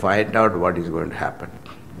and to find out what is going to happen.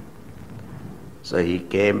 So he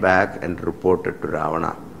came back and reported to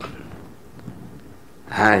Ravana.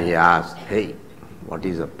 And he asked, hey, what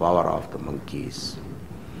is the power of the monkeys?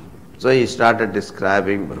 So he started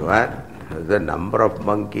describing Bhagavan. The number of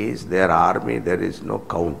monkeys, their army, there is no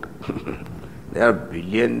count. There are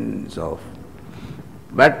billions of.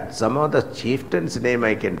 But some of the chieftains' name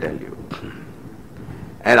I can tell you.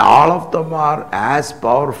 And all of them are as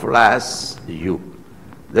powerful as you.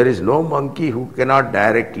 There is no monkey who cannot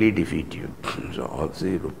directly defeat you. So also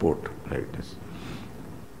he report like this.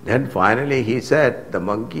 Then finally he said, the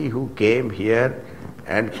monkey who came here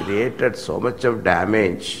and created so much of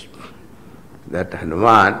damage, that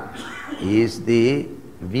Hanuman is the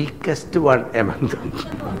weakest one among them.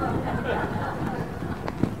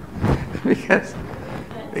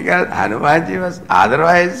 because Hanumanji was,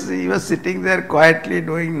 otherwise he was sitting there quietly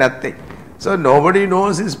doing nothing. So nobody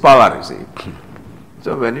knows his power, you see.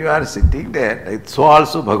 So when you are sitting there, so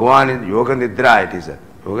also Bhagavan in Yoga Nidra it is.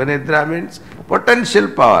 Yoga Nidra means potential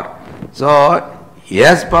power. So he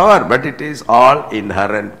has power, but it is all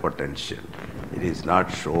inherent potential. It is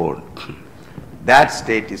not shown. That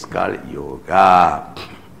state is called yoga.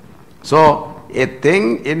 So a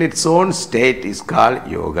thing in its own state is called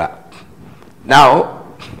yoga. Now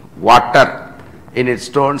water in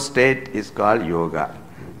its own state is called yoga.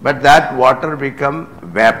 But that water become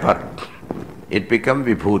vapor. It become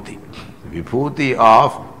vibhuti. Vibhuti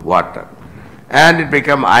of water. And it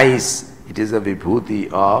become ice. It is a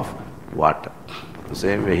vibhuti of water. The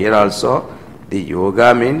same way here also, the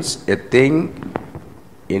yoga means a thing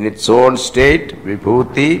in its own state,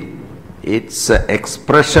 vibhuti, its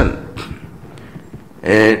expression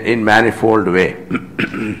in manifold way.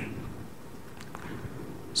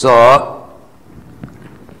 So,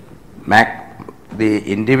 the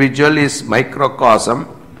individual is microcosm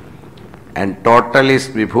and total is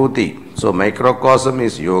vibhuti. So microcosm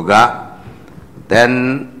is yoga,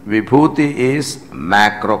 then vibhuti is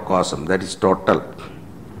macrocosm, that is total.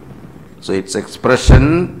 So its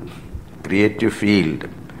expression, creative field.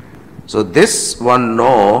 So this one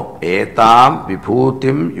know, etam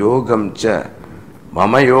vibhutim yogam cha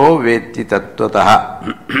mamayo vetti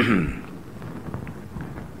tattvataha.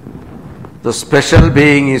 The special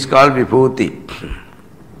being is called vibhuti.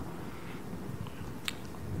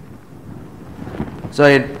 So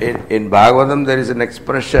in Bhagavatam there is an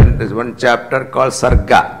expression, there is one chapter called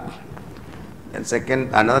Sarga. And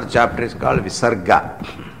another chapter is called Visarga.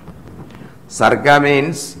 Sarga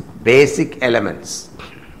means basic elements.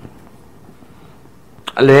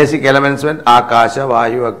 Basic elements mean Akasha,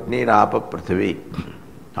 Vayu, Agni, Rapa, Prithvi.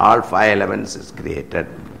 All 5 elements is created.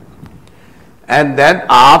 And then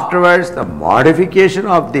afterwards the modification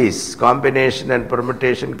of these, combination and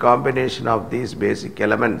permutation combination of these basic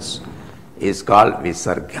elements is called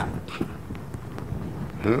Visarga.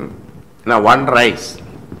 Now one rice.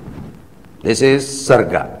 This is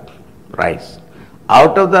Sarga, rice.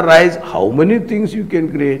 Out of the rice, how many things you can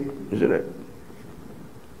create, isn't it?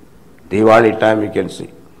 Diwali time you can see.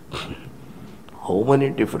 How many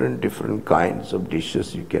different kinds of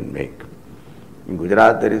dishes you can make. In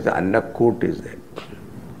Gujarat there is Annakut is there.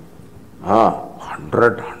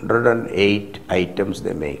 108 items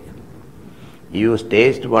they make. You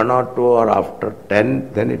taste 1 or 2 or after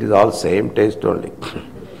 10, then it is all same taste only.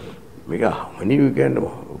 Because how many you can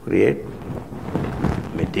create?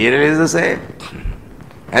 Material is the same.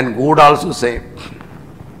 And good also same.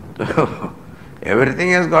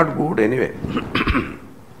 Everything has got good anyway.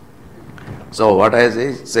 So what I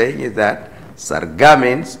am saying is that Sarga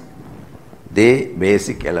means the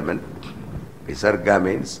basic element. Visarga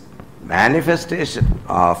means manifestation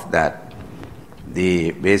of that,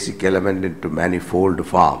 the basic element into manifold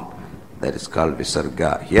form. That is called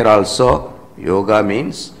Visarga. Here also yoga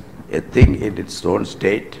means a thing in its own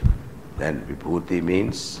state. Then Vibhuti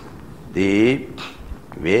means the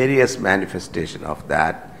various manifestation of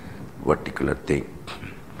that particular thing.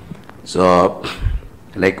 So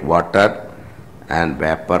like water and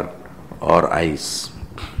vapor or ice.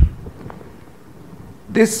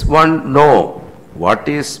 This one know what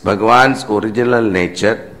is Bhagavan's original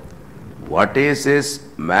nature, what is his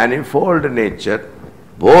manifold nature,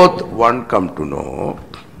 both one come to know.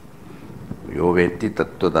 Yo vetti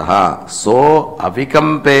tattvataha so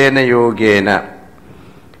avikampena yogena.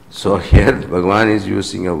 So here Bhagavan is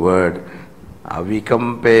using a word,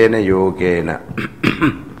 avikampena yogena.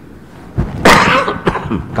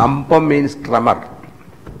 Kampam means tremor.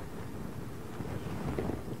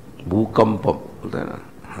 Bhukampam.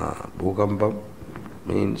 Bhukampam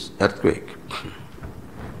means earthquake.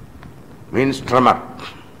 Means tremor.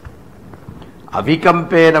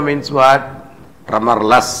 Avikampena means what?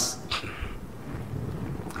 Tremorless.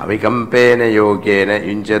 Avikampena yogena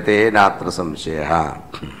yunjate natra samsheha.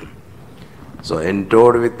 So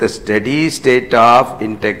endowed with a steady state of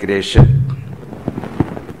integration.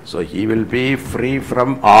 So he will be free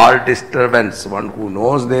from all disturbance. One who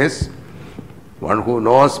knows this, one who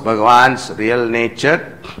knows Bhagavan's real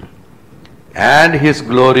nature and his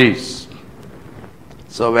glories.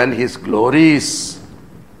 So when his glories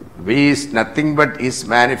is nothing but his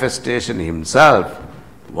manifestation himself,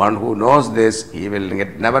 one who knows this, he will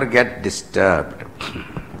never get disturbed.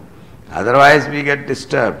 Otherwise we get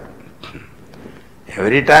disturbed.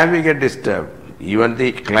 Every time we get disturbed. Even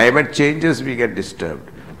the climate changes, we get disturbed.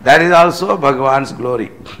 That is also Bhagavan's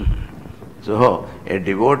glory. So a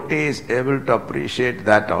devotee is able to appreciate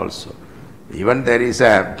that also. Even there is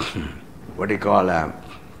a, what do you call a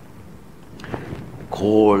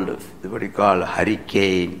cold, what do you call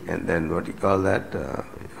hurricane, and then what do you call that?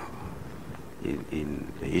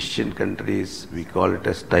 In Asian countries we call it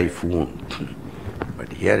as typhoon.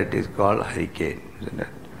 But here it is called hurricane, isn't it?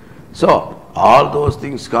 So all those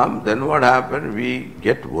things come, then what happens? We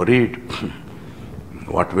get worried.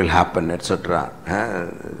 What will happen, etc.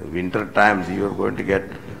 Winter times you are going to get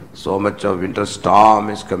so much of winter storm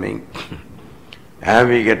is coming. And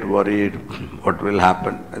we get worried, what will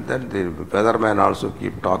happen? And then the weatherman also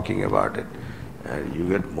keep talking about it. And you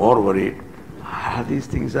get more worried. These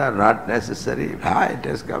things are not necessary. It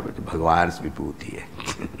has come with Bhagavan's vibhuti.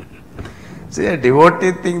 See, a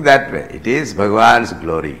devotee think that way. It is Bhagavan's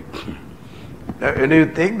glory. Now, when you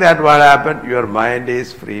think that what happened, your mind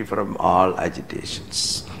is free from all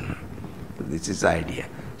agitations. This is the idea.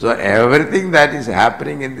 So everything that is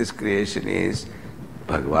happening in this creation is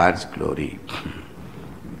Bhagavan's glory.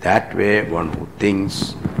 That way one who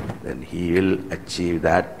thinks then he will achieve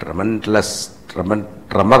that tremorless,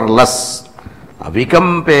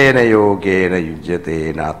 avikampena yogena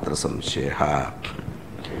yujyate natra samsheha.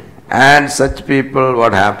 And such people,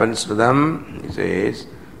 what happens to them? He says,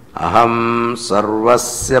 aham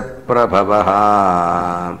sarvasya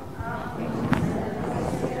prabhavaha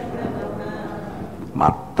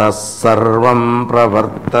mattas sarvam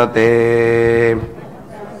pravartate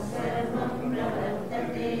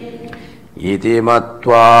iti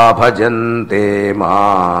matva bhajante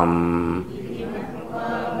mam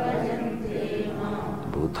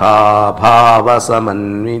buddha bhava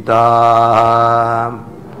samanvita.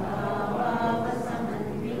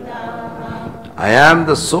 I am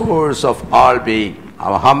the source of all being.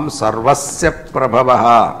 Aham sarvasya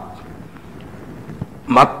prabhavaha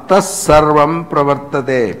mattas sarvam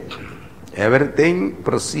pravartate. Everything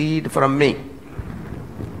proceed from me.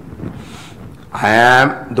 I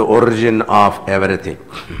am the origin of everything,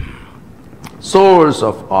 source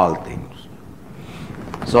of all things.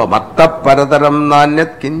 So, matta paradaram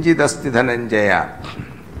nanyat kinjit asti dhananjaya.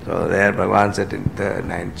 So, there Bhagavan said in the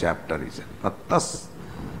 9th chapter, he said, mattas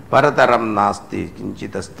paradaram nasti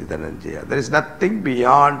kinjit asti dhananjaya. There is nothing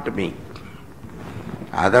beyond me.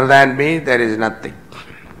 Other than me, there is nothing.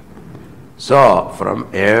 So, from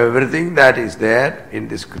everything that is there in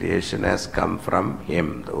this creation has come from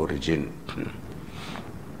him, the origin.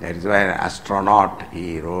 That is why an astronaut,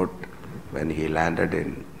 he wrote when he landed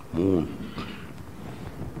in moon,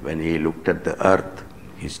 when he looked at the earth,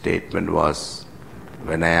 his statement was,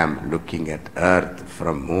 when I am looking at earth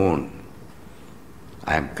from moon,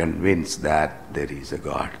 I am convinced that there is a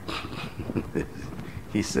God.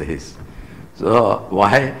 He says. So,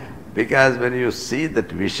 why? Because when you see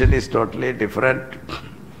that vision is totally different,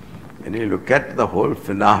 when you look at the whole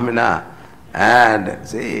phenomena and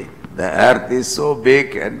see, the earth is so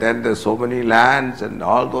big and then there are so many lands and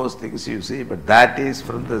all those things you see, but that is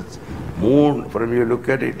from the moon, from you look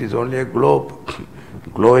at it, it is only a globe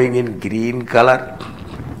glowing in green color.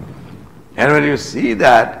 And when you see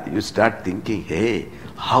that, you start thinking, hey,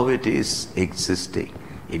 how it is existing.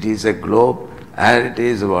 It is a globe and it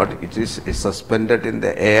is what? It is suspended in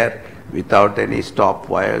the air without any stop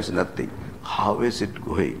wires, nothing. How is it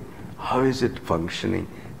going? How is it functioning?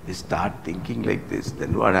 We start thinking like this,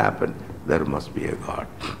 then what happened? There must be a God.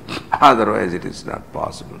 Otherwise it is not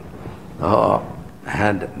possible. Oh,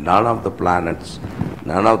 and none of the planets,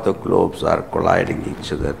 none of the globes are colliding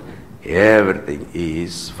each other. Everything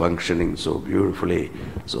is functioning so beautifully.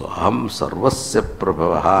 So, aham sarvasya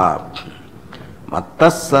prabhavaha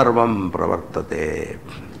mattas sarvam pravartate.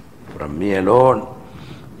 From me alone,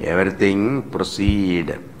 everything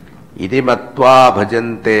proceed. Iti matva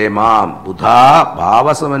bhajante mam buddha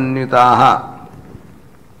bhava samanyutaha.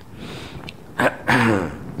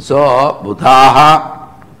 So, buddhaha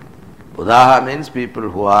means people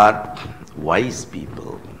who are wise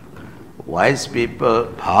people. Wise people,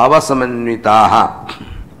 bhava samanyutaha.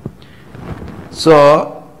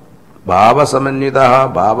 So, bhava samanyutaha,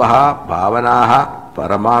 bhavaha, bhavanaha,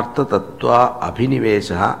 paramartha tattva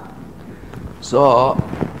abhiniveshaha. So,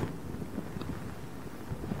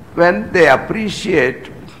 when they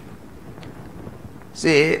appreciate,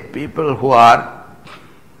 say, people who are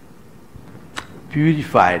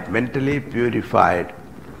purified, mentally purified,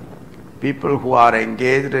 people who are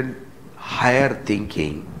engaged in higher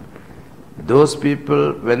thinking, those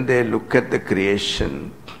people, when they look at the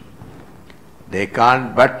creation, they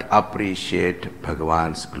can't but appreciate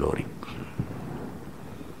Bhagavan's glory.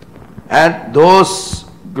 And those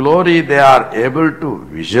glory they are able to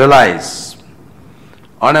visualize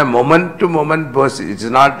on a moment-to-moment basis. It's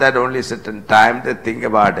not that only certain time they think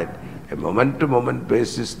about it. A moment-to-moment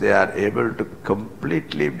basis they are able to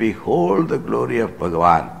completely behold the glory of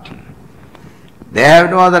Bhagavan. They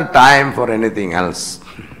have no other time for anything else.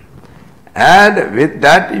 And with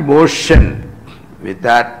that emotion, with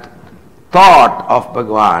that thought of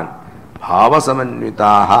Bhagavan, bhava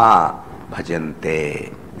samanyutaha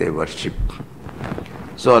bhajante, they worship.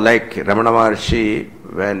 So like Ramana Maharshi,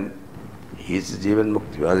 when he is Jivan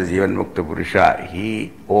Mukta Purusha,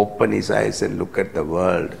 he open his eyes and look at the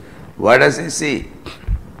world. What does he see?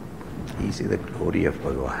 He sees the glory of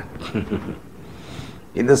Bhagavan.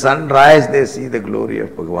 In the sunrise they see the glory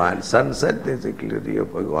of Bhagavan. Sunset they see the glory of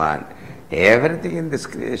Bhagavan. Everything in this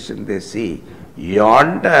creation they see.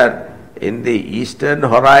 Yonder in the eastern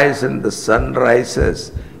horizon the sun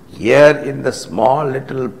rises. Here in the small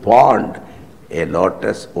little pond a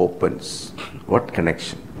lotus opens. What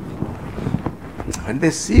connection? When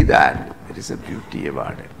they see that, there is a beauty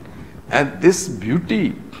about it. And this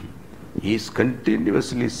beauty is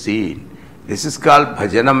continuously seen This is called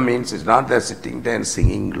bhajanam, means it's not they're sitting there and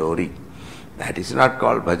singing glory. That is not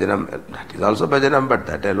called bhajanam. That is also bhajanam, but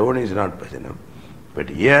that alone is not bhajanam. But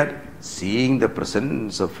here, seeing the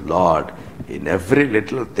presence of Lord in every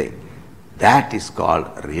little thing, that is called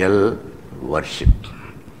real worship.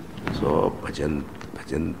 So,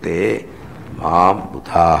 bhajante mam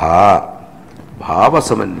buddhaha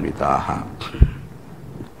bhavasamanvitaha.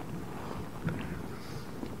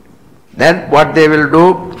 Then what they will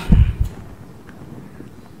do?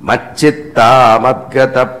 Macchitta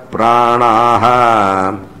madgata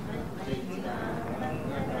pranaha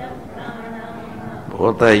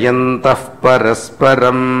bodhayantah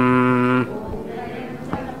parasparam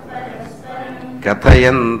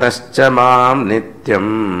kathayantascha mam nityam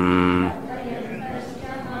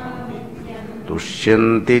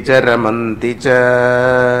tushyanti cha ramanti cha.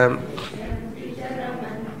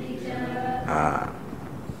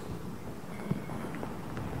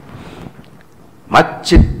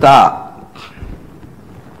 Macchitta.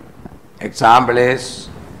 Example is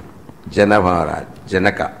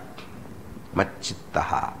Janaka.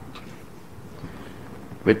 Macchittaha.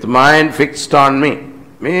 With mind fixed on me.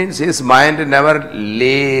 Means his mind never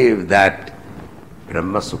leave that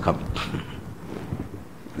Brahma Sukham.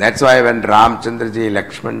 That's why when Ramchandraji,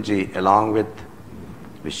 Lakshmanji along with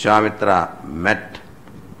Vishwamitra met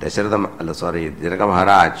Janaka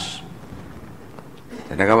Maharaj.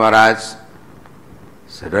 Janaka Maharaj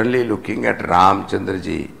suddenly looking at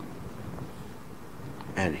Ramchandraji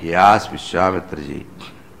and he asked Vishwamitraji,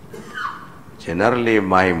 generally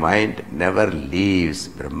my mind never leaves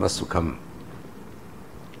Brahma Sukham.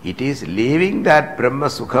 It is leaving that Brahma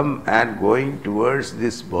Sukham and going towards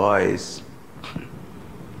these boys.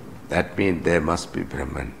 That means they must be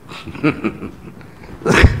Brahman.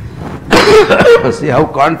 See how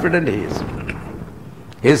confident he is.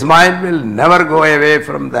 His mind will never go away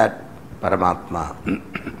from that Paramatma.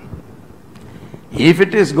 If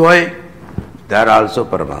it is going, there also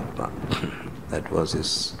Paramatma. That was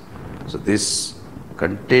his. So this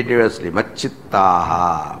continuously,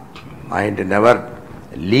 Macchittaha, mind never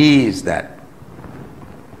leaves that.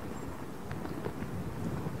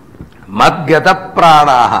 Madgata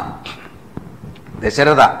pranaha.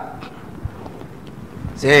 Dasharatha.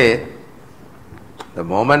 Say, the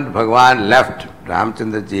moment Bhagavan left,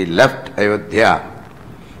 Ramchandraji left Ayodhya,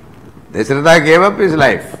 Dasharatha gave up his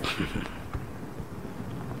life.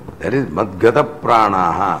 That is Madgata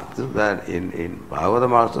pranaha. So that in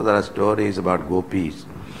Bhagavatam also there are stories about gopis.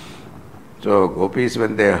 So gopis,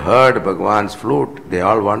 when they heard Bhagavan's flute, they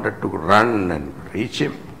all wanted to run and reach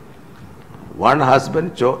him. One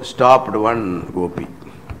husband stopped one gopi.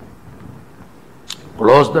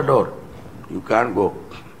 Close the door. You can't go.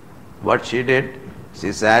 What she did,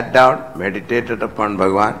 she sat down, meditated upon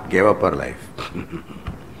Bhagavan, gave up her life.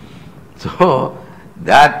 So,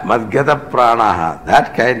 that Madgata pranaha,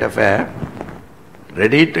 that kind of a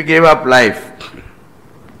ready to give up life.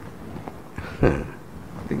 I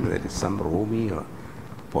think there is some Rumi or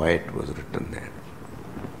poet was written there.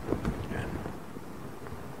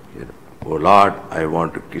 Oh Lord, I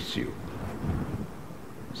want to kiss you.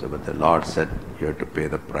 So, but the Lord said, you have to pay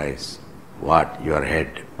the price. What? Your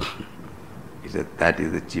head. He said, that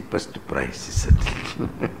is the cheapest price, he said.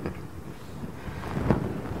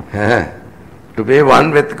 To be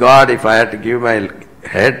one with God, if I had to give my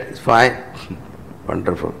head, it's fine.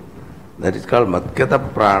 Wonderful. That is called Madgata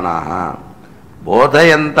pranaha.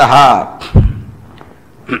 Bodhayantaha.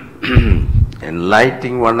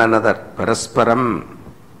 Enlightening one another. Parasparam.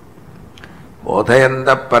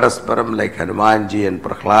 Bodhayanta parasparam, like Hanumanji and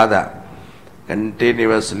Prahlada,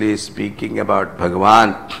 continuously speaking about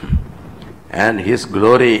Bhagavan, and his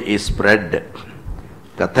glory is spread.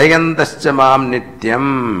 Kathayantascha mam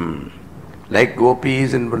nityam, like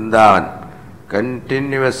gopis in Vrindavan,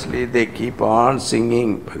 continuously they keep on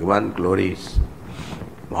singing Bhagavan glories.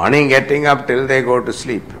 Morning getting up till they go to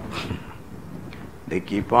sleep. They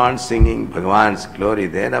keep on singing Bhagavan's glory,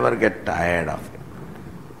 they never get tired of it.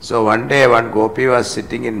 So one day one gopi was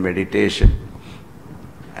sitting in meditation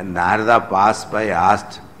and Narada passed by,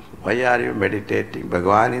 asked, why are you meditating?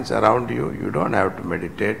 Bhagavan is around you, you don't have to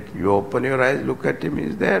meditate. You open your eyes, look at him, he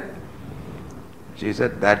is there. She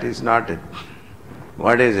said, that is not it.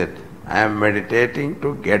 What is it? I am meditating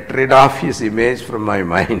to get rid of his image from my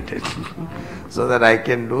mind so that I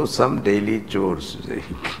can do some daily chores.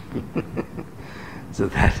 So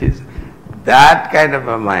that is that kind of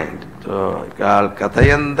a mind. So, called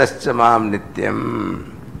Kathayantascha mam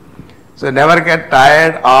nityam. So, never get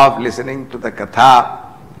tired of listening to the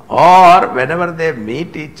Katha, or whenever they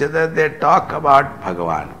meet each other, they talk about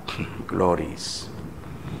Bhagavan, glories.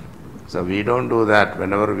 So we don't do that.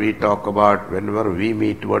 Whenever we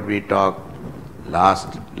meet, what we talk,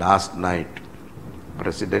 last night,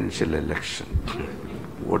 presidential election.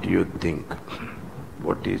 What do you think?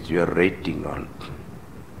 What is your rating on?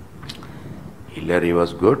 Hillary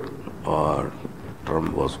was good or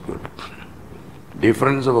Trump was good?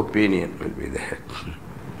 Difference of opinion will be there.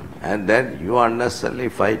 And then you unnecessarily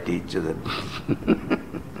fight each other.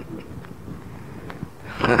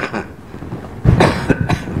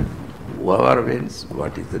 Whoever wins,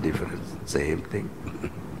 what is the difference? Same thing.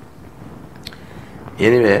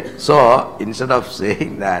 Anyway, so instead of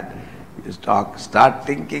saying that, you start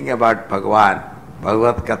thinking about Bhagavan,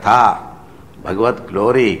 Bhagavad Katha, Bhagavad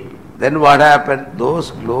glory. Then what happened?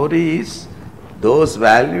 Those glories, those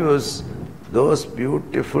values, those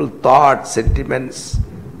beautiful thoughts, sentiments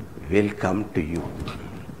will come to you.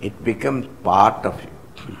 It becomes part of you.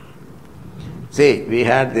 See, we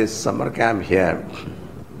had this summer camp here.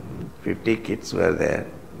 50 kids were there.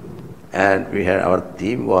 And our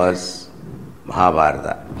theme was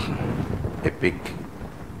Mahabharata, epic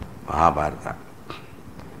Mahabharata.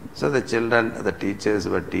 So the children, the teachers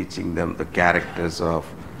were teaching them the characters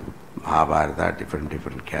of Mahabharata,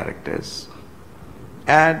 different characters,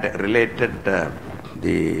 and related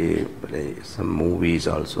some movies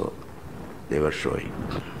also they were showing.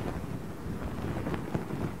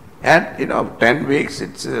 And 10 weeks,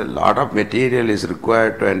 it's a lot of material is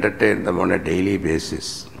required to entertain them on a daily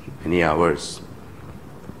basis, many hours.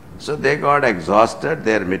 So they got exhausted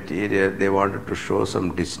their material. They wanted to show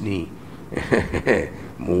some Disney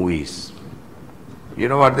movies. You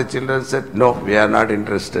know what the children said? No, we are not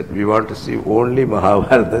interested. We want to see only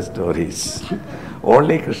Mahabharata stories,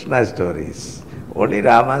 only Krishna stories, only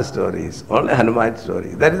Rama stories, only Hanuman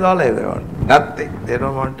stories. That is all they want. Nothing. They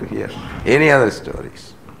don't want to hear any other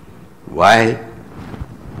stories. Why?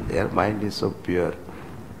 Their mind is so pure.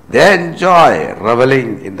 They enjoy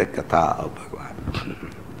reveling in the Katha of Bhagavan.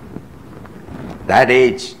 That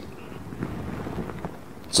age.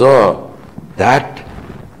 So, that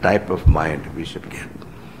type of mind we should get.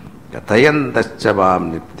 Kathayantascha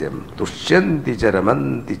vam nityam tushyanti cha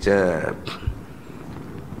ramanti cha.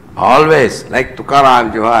 Always, like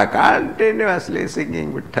Tukaram Juha, continuously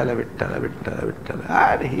singing Vittala, Vittala, Vittala, Vittala.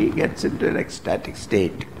 And he gets into an ecstatic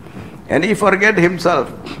state. And he forget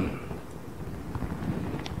himself.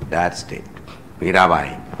 That state.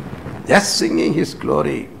 Mirabai. Just singing his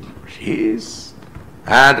glory.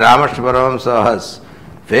 And Ramashri Paramahamsa was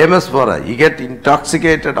famous for her. He get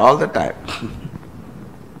intoxicated all the time.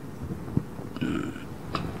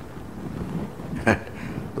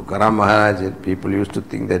 Tukaram Maharaj, people used to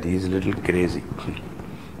think that he is a little crazy.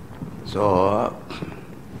 So,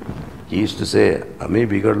 he used to say, Ami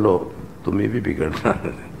bigad lo, tumi bhi bigad.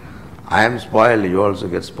 I am spoiled, you also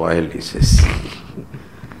get spoiled, he says.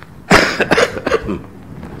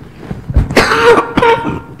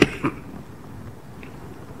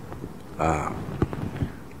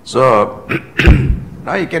 So,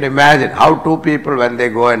 now you can imagine how two people when they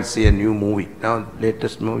go and see a new movie. Now,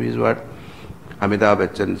 latest movie is what? Amitabh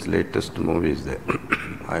Bachchan's latest movie is there.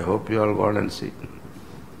 I hope you all gone and see.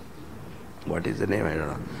 What is the name? I don't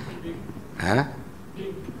know. Huh?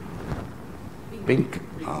 Pink?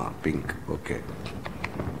 Ah, pink. Okay.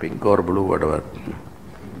 Pink or blue, whatever.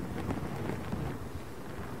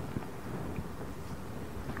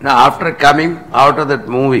 Now, after coming out of that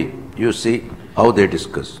movie, you see how they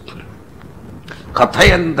discuss.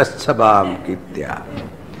 Kathayantascha kitya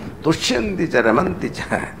tushyanti cha ramanti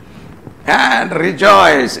cha, and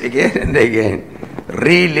rejoice again and again,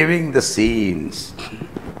 reliving the scenes.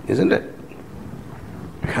 Isn't it?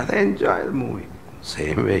 Because they enjoy the movie.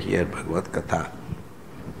 Same way here, Bhagavad Katha.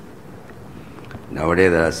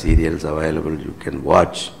 Nowadays there are serials available, you can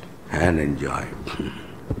watch and enjoy.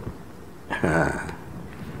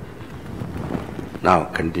 Now,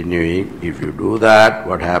 continuing, if you do that,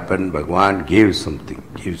 what happened? Bhagavan gives something,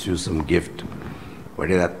 gives you some gift.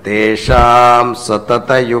 What is that? Tesham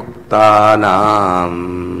satata yuktanam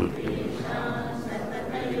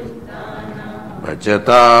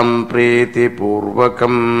bhajatam priti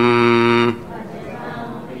purvakam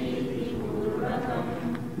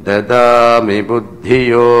dadami buddhi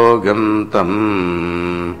yogam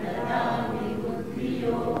tam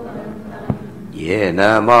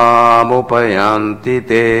yena mamupayanti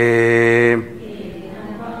te.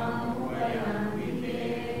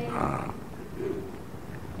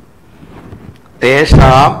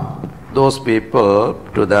 Tesham, those people,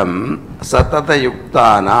 to them, satata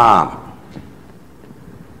yuktanam,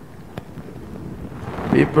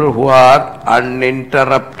 people who are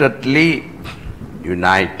uninterruptedly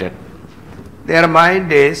united. Their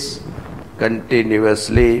mind is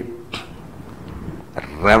continuously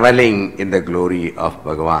reveling in the glory of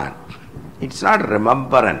Bhagavan. It's not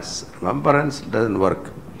remembrance. Remembrance doesn't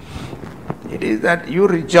work. It is that you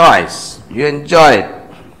rejoice, you enjoy it.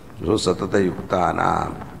 So satata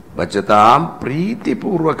yuktanam bhajatam priti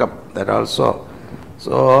purvakam. That also.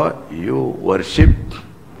 So you worship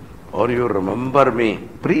or you remember me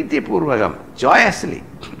priti purvakam, joyously.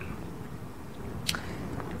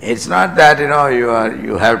 It's not that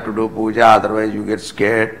you have to do puja, otherwise you get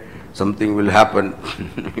scared, something will happen.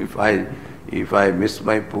 If I miss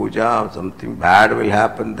my puja, something bad will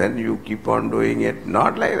happen, then you keep on doing it.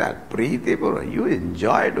 Not like that. Priti purva, you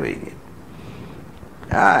enjoy doing it.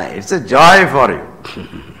 It's a joy for you.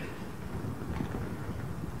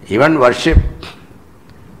 Even worship,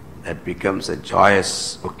 that becomes a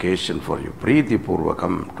joyous occasion for you. Priti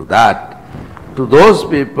purvakam, to that, to those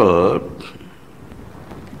people,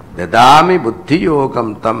 dadami buddhi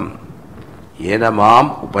yogam tam yena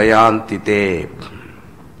mam upayanti te.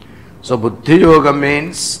 So buddhi yoga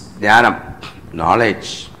means jnanam,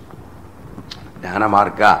 knowledge. Jnana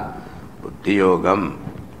marga, buddhi yogam.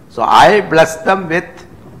 So I bless them with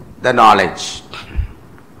the knowledge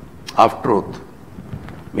of truth.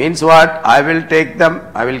 Means what? I will take them,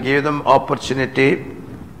 I will give them opportunity,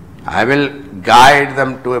 I will guide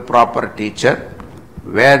them to a proper teacher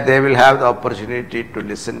where they will have the opportunity to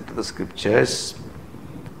listen to the scriptures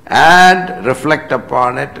and reflect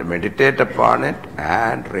upon it, meditate upon it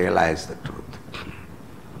and realize the truth.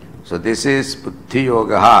 So this is buddhi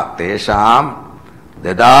yoga, tesham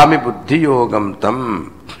dadami buddhi yogam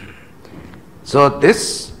tam. So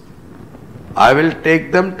this, I will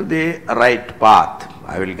take them to the right path.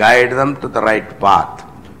 I will guide them to the right path,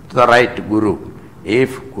 to the right guru.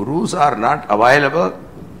 If gurus are not available,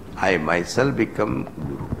 I myself become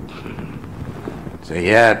guru. So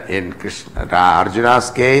here in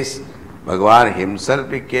Arjuna's case, Bhagavan himself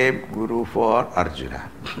became guru for Arjuna.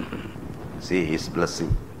 See his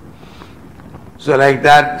blessing. So like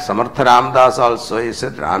that, Samartha Ramdas also, he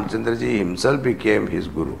said Ramchandraji himself became his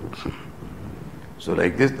guru. So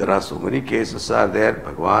like this, there are so many cases are there.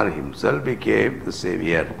 Bhagavan himself became the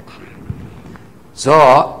savior.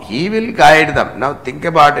 So he will guide them. Now think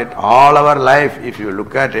about it. All our life, if you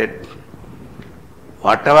look at it,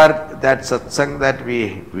 whatever that satsang that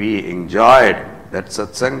we enjoyed, that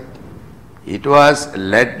satsang, it was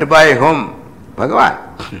led by whom? Bhagavan.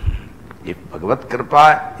 If Bhagavad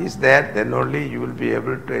Kripa is there, then only you will be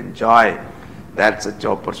able to enjoy that such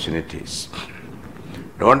opportunities.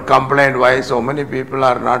 Don't complain why so many people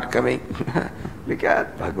are not coming. Because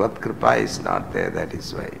Bhagavad Kripa is not there, that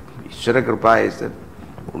is why. Ishvara Kripa is there,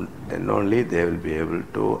 then only they will be able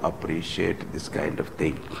to appreciate this kind of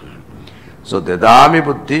thing. So, dadami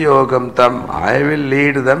buddhi yogam tam, I will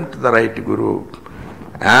lead them to the right guru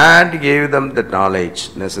and give them the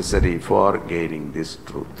knowledge necessary for gaining this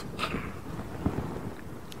truth.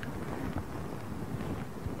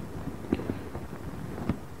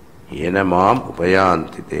 Yena mam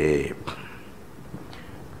upayanti te.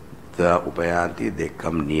 The upayanti, they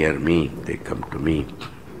come near me, they come to me.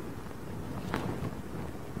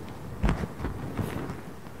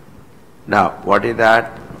 Now, what is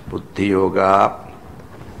that? Buddhi yoga.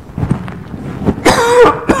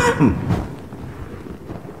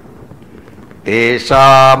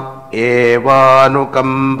 Tesham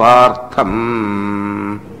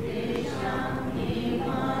evanukambartham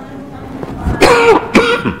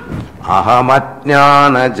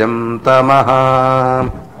ahamatnyanajam tamaha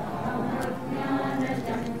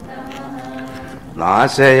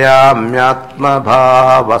nashayamyatma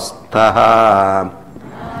bhavastaha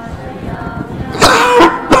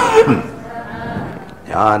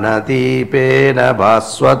jnanadipena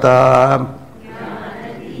bhasvata.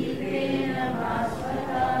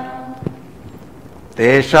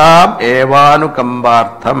 Tesham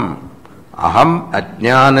evanukambartham aham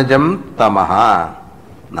ajnanajam tamaha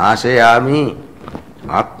nashayami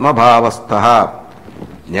atma bhavastaha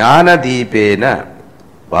jnanadipena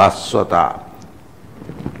bhasvata.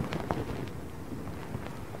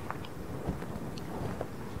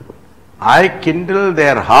 I kindle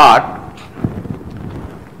their heart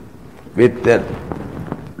with the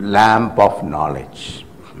lamp of knowledge.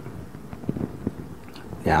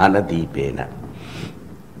 Jnanadipena.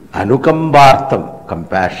 Anukambartham,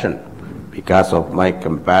 compassion. Because of my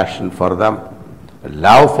compassion for them,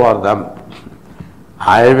 love for them,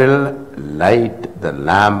 I will light the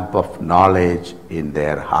lamp of knowledge in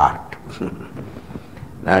their heart.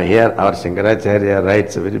 Now here our Shankaracharya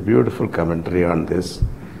writes a very beautiful commentary on this.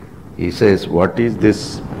 He says, what is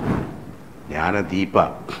this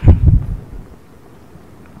Jnanadeepa?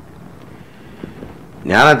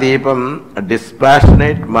 Jnanadeepam, a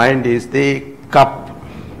dispassionate mind is the cup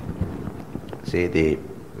See, the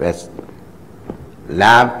West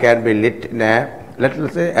lamp can be lit in a, let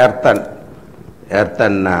us say,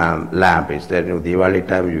 earthen lamp is there. In Diwali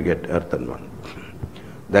time you get earthen one.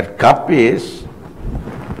 That cup is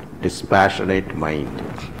dispassionate mind,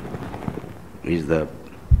 is the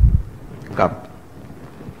cup.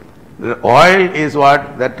 The oil is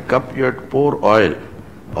what? That cup you have to pour oil.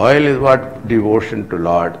 Oil is what? Devotion to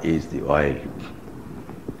Lord is the oil.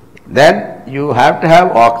 Then you have to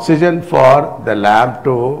have oxygen for the lamp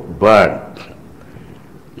to burn.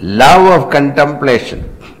 Love of contemplation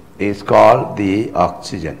is called the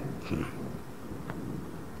oxygen.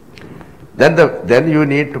 Then you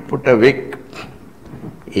need to put a wick.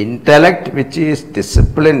 Intellect which is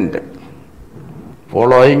disciplined,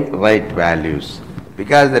 following right values.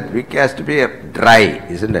 Because that wick has to be dry,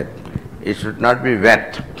 isn't it? It should not be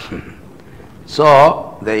wet.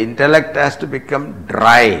 So the intellect has to become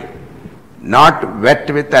dry, not wet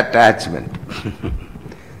with attachment.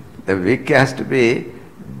 The wick has to be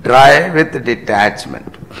dry with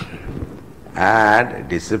detachment. And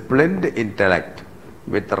disciplined intellect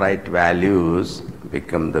with right values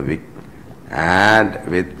become the wick. And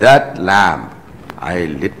with that lamp, I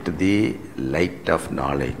lit the light of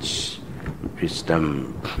knowledge,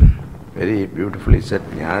 wisdom. Very beautifully said.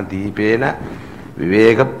 Jnana deepena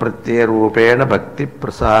viveka pratyaya rupena bhakti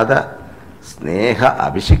prasada sneha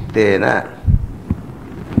abhishiktena.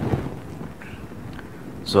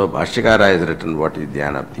 So Bhashyakara has written what is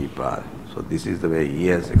Dhyana Deepa. So this is the way he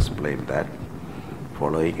has explained that.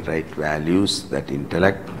 Following right values, that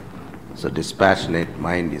intellect. So dispassionate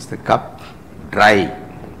mind is the cup, dry.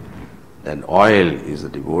 Then oil is the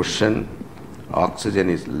devotion. Oxygen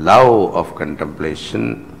is love of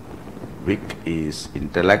contemplation. Wick is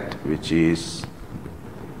intellect, which is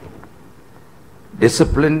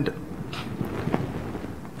disciplined,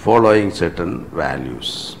 following certain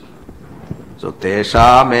values. So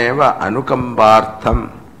teshameva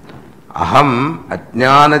anukambartham aham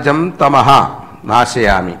ajnanajam tamaha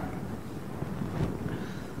nashayami.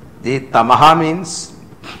 The tamaha means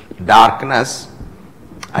darkness,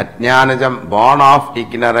 ajnanajam born of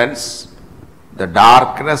ignorance, the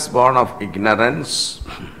darkness born of ignorance.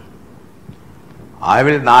 I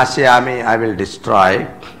will nashayami, I will destroy.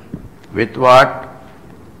 With what?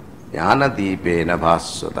 Jnana deepena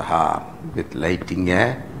bhaswataha, with lighting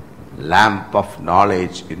a lamp of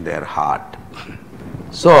knowledge in their heart.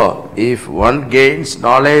 So, if one gains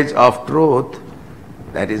knowledge of truth,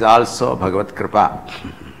 that is also Bhagavad Kripa.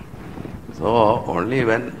 So, only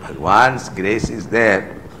when Bhagwan's grace is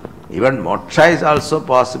there, even moksha is also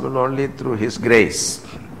possible only through His grace.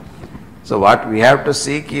 So, what we have to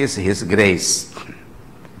seek is His grace.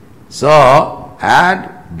 So, and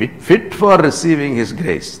be fit for receiving His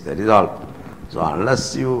grace, that is all. So,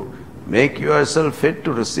 unless you make yourself fit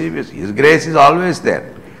to receive His grace is always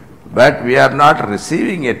there. But we are not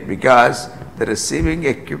receiving it because the receiving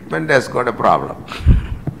equipment has got a problem.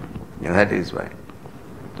 That is why.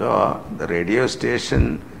 So, the radio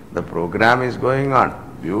station, the program is going on,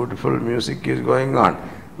 beautiful music is going on,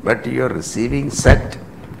 but your receiving set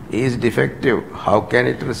is defective. How can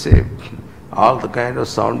it receive? All the kind of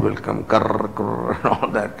sound will come, karr, karr, and all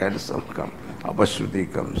that kind of sound come.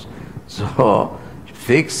 Apashruti comes. So,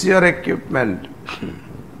 fix your equipment,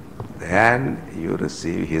 then you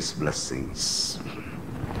receive His blessings.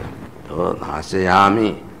 So,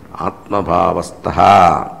 nashayami atma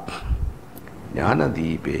bhavastaha jnana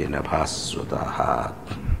deepena bhaswataha.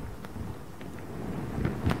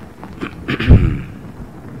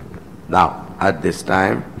 Now, at this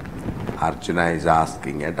time, Arjuna is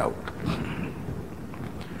asking a doubt.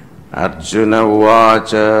 Arjuna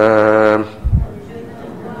uvacha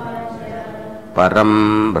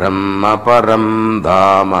param brahma param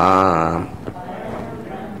dhama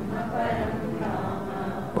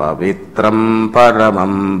pavitram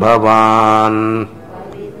paramam bhavan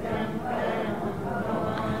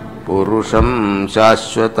purusham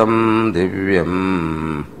shashvatam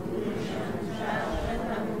divyam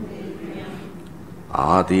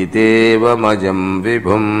adideva majam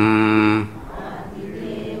vibhum.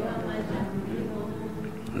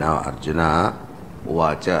 Now Arjuna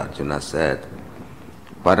uvacha, Arjuna said,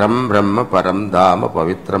 param brahma param dhama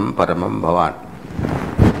pavitram paramam bhavan.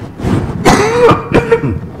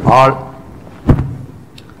 All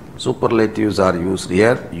superlatives are used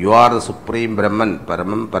here. You are the supreme Brahman,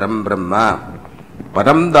 paramam param brahma,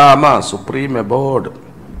 param dhama, supreme abode,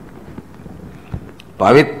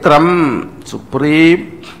 pavitram,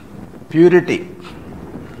 supreme purity,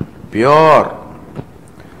 pure,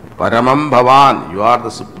 paramam bhavan, you are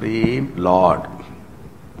the supreme Lord,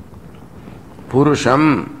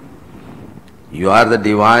 purusham, you are the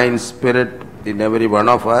divine spirit in every one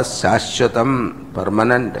of us, Shashwatam,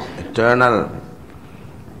 permanent, eternal,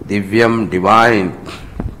 Divyam, divine,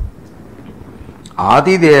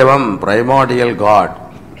 Adidevam, primordial God,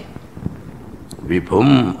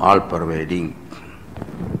 Vibhum, all-pervading.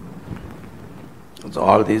 So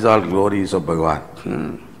all these are glories of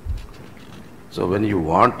Bhagavan. So when you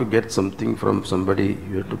want to get something from somebody,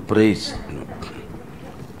 you have to praise.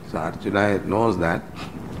 So Arjuna knows that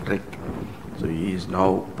trick. So he is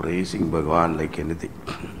now praising Bhagavan like anything.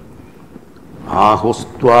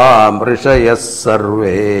 Ahustva mrishayas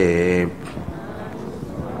sarve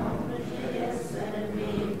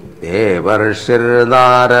devarshir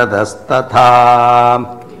naradastatha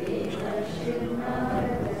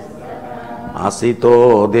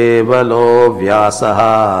asito devalo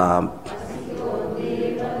vyasaha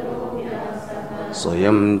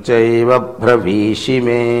swayam chaiva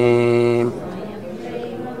bhavishime.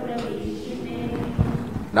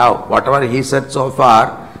 Now, whatever he said so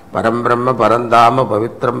far, Param Brahma, Parandama,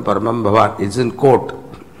 Pavitram, Paramam Bhavan, is in quote.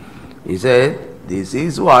 He said, this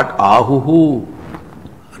is what Ahuhu,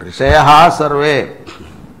 Rishayaha Sarve.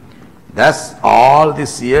 Thus, all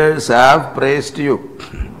these years have praised you.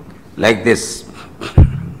 Like this.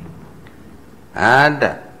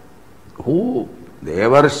 And who?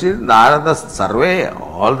 Devarshis, Narada, Sarve,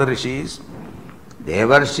 all the rishis.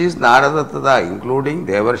 Devarshis, Narada Tada, including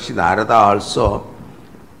Devarshi Narada also.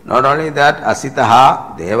 Not only that,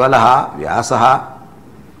 Asitaha, Devalaha, Vyasaha.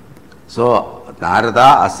 So,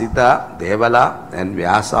 Narada, Asita, Devala and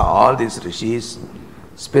Vyasa, all these rishis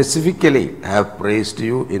specifically have praised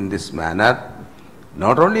you in this manner.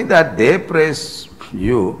 Not only that they praise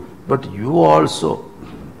you, but you also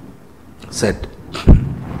said.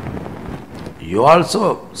 You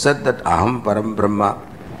also said that Aham Param Brahma.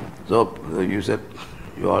 So, you said,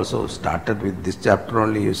 you also started with this chapter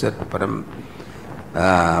only, you said Paramam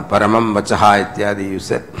Vachaha Ityadi, you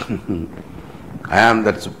said, I am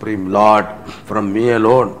that Supreme Lord, from me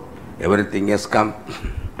alone everything has come.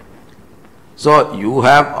 So you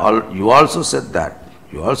also said that,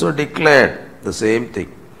 you also declared the same thing.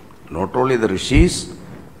 Not only the rishis,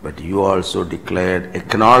 but you also declared,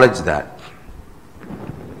 acknowledged that.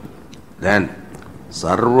 Then,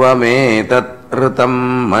 Sarvametat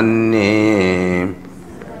Ritam Manye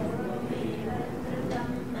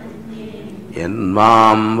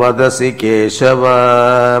Yanmam vadasi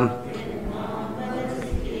Keshava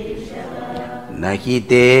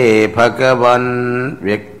Nahite Bhagavan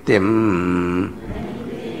Vyaktim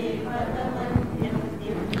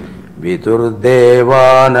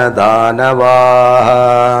Vidurdevana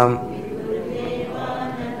Danavaha.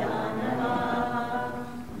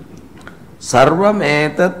 Sarvam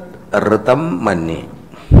etat ritam manye.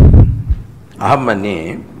 Aham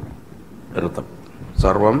manye ritam.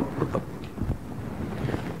 Sarvam ritam.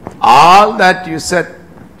 All that you said,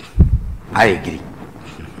 I agree.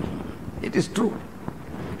 It is true.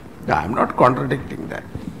 I am not contradicting that.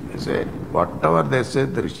 They said, whatever they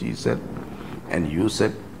said, the Rishi said, and you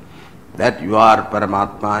said, that you are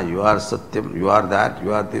Paramatma, you are Satyam, you are that,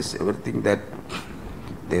 you are this, everything that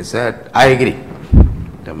they said, I agree.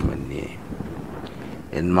 Tammanye.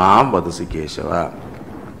 Enmam vadasi Keshava.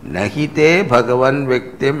 Nahite Bhagavan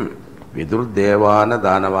Vyaktim Vidurdevana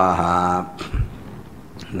Danavaha.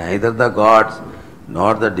 Neither the gods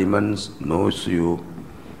nor the demons knows you,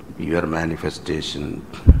 your manifestation.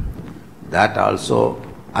 That also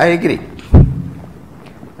I agree.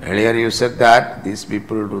 Earlier you said that these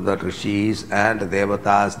people, the rishis and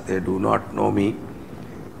devatas, they do not know me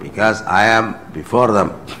because I am before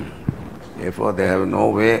them. Therefore they have no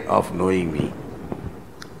way of knowing me.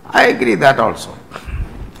 I agree that also.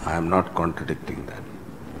 I am not contradicting that.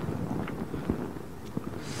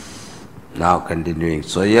 Now continuing.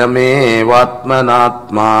 Swayame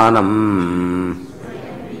vatmanatmanam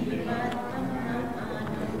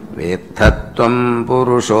vethatvam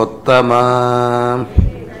purushottama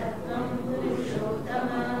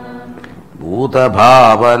bhuta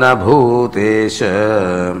bhavana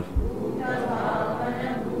bhutesha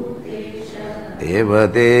deva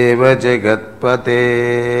deva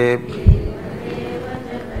jagatpate.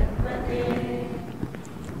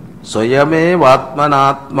 Swayame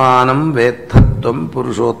vatmanatmanam vethatvam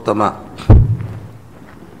purushottama.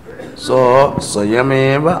 So,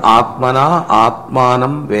 swayameva atmana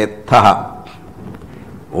atmanam vethaha.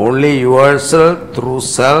 Only yourself through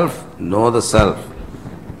self know the self.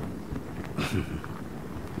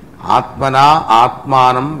 Atmana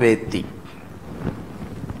atmanam vetti.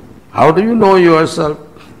 How do you know yourself?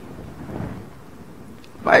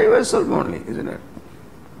 By yourself only, isn't it?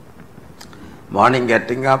 Morning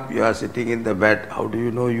getting up, you are sitting in the bed. How do you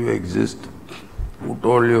know you exist? Who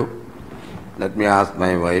told you? let me ask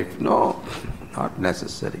my wife. No, not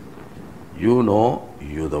necessary. You know,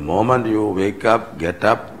 the moment you wake up, get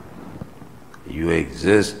up, you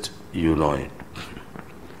exist, you know it.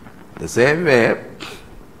 The same way,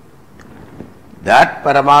 that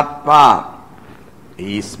Paramatma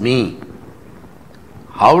is me.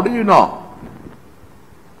 How do you know?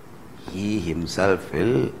 He himself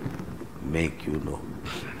will make you know.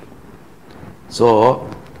 So,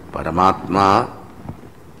 Paramatma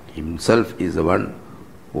himself is the one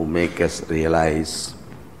who makes us realize.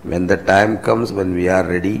 When the time comes, when we are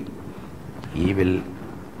ready, he will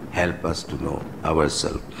help us to know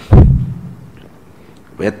ourselves.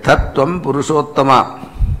 Vethatvam Purushottama.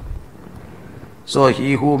 So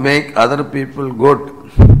he who make other people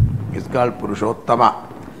good is called Purushottama.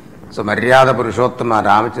 So Maryada Purushottama,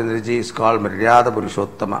 Ramachandraji is called Maryada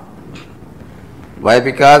Purushottama. Why?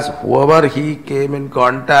 Because whoever he came in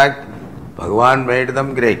contact, Bhagavan made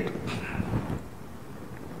them great.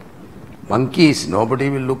 Monkeys, nobody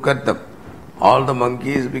will look at them. All the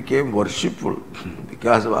monkeys became worshipful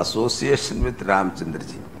because of association with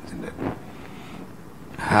Ramachandraji.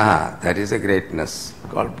 That is a greatness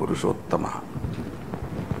called Purushottama.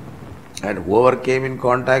 And whoever came in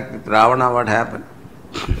contact with Ravana, what happened?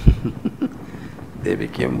 They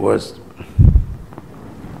became worse.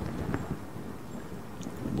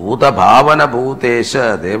 Bhuta Bhavana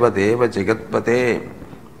Bhutesha Deva Deva Jagatpate.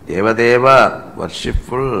 Deva Deva,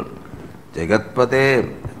 worshipful,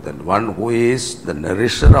 Jagatpate, the one who is the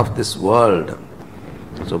nourisher of this world.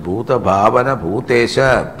 So Bhuta Bhavana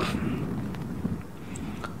Bhutesha.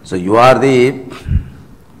 So you are the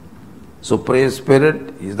Supreme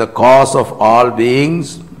Spirit, is the cause of all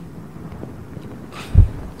beings,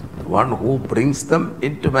 the one who brings them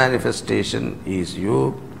into manifestation is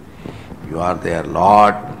you. You are their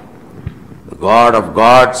Lord, the God of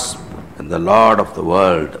gods and the Lord of the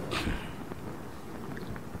world.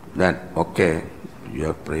 Then, okay, you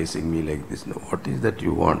are praising me like this. Now, what is that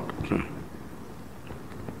you want?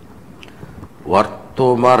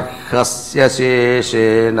 Vartumarhasya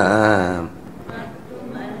sheshena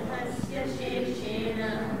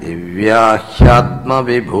Divyāhyātma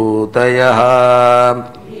vibhūtayah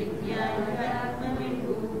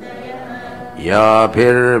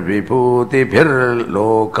Yābhir vibhūtibhir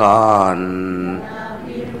lokān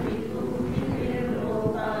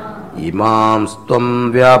Imāṃ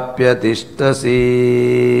stvam vyāpya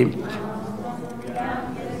tishtasi.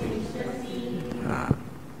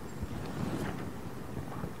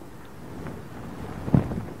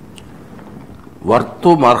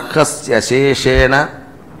 Vartumarhasya sheshena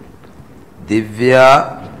Divya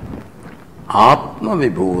Atma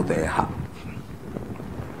Vibhuteha.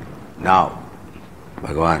 Now,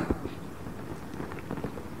 Bhagavan,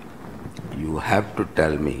 you have to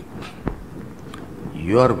tell me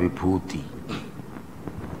your Vibhuti.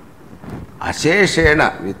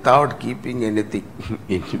 Asheshena, without keeping anything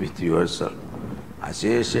in with yourself.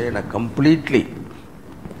 Asheshena, completely.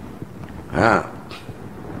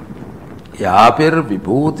 Yapir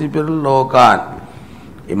Vibhutipir Lokan.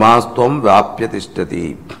 Imastvam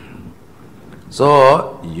Vyapyatishtati.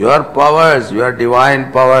 So, your powers, your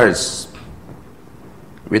divine powers,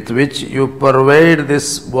 with which you pervade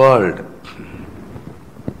this world,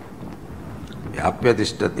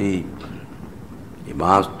 Vyapyatishtati.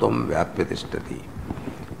 Imastvam Vyapyatishtati.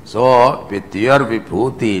 So, with your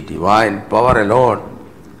Vibhuti, divine power alone,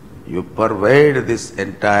 you pervade this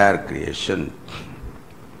entire creation.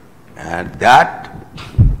 And that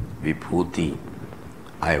Vibhuti,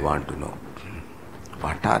 I want to know.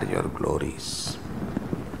 What are your glories?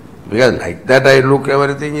 Because like that I look,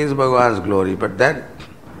 everything is Bhagavan's glory. But then,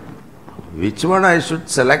 which one I should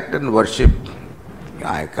select and worship?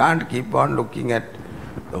 I can't keep on looking at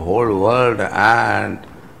the whole world and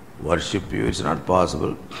worship you. It's not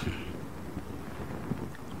possible.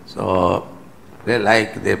 So, they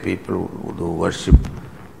like the people who do worship,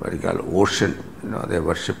 what you call ocean. They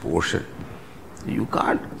worship ocean. You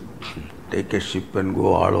can't take a ship and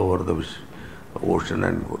go all over the ocean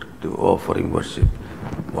and go to offering worship.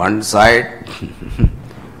 One side,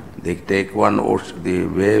 they take one ocean, the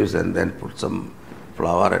waves, and then put some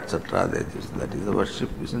flower, etc. That is the worship,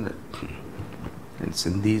 isn't it? In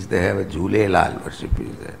Sindhis, they have a Jhule Lal worship.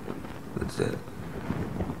 Is there. That's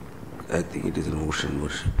I think it is an ocean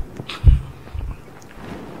worship.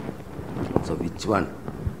 So which one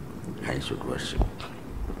I should worship?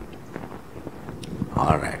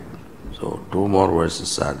 All right. So, two more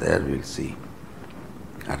verses are there, we'll see.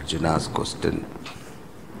 Arjuna's question.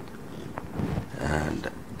 And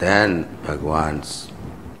then Bhagavan's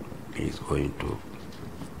is going to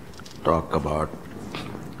talk about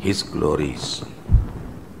his glories.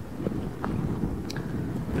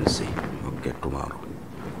 see. Okay, tomorrow.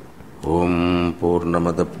 Om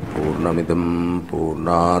Purnamada Purnamidam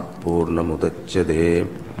Purnat Purnamudachyate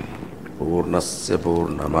Purnasya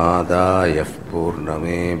Purnamadaya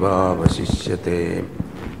Purnameva Vasishyate.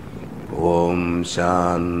 Om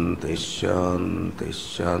Shanti Shanti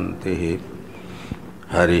Shanti.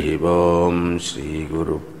 Hari Om Shri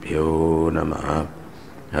Gurubhyo Namaha.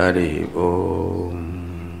 Hari Om.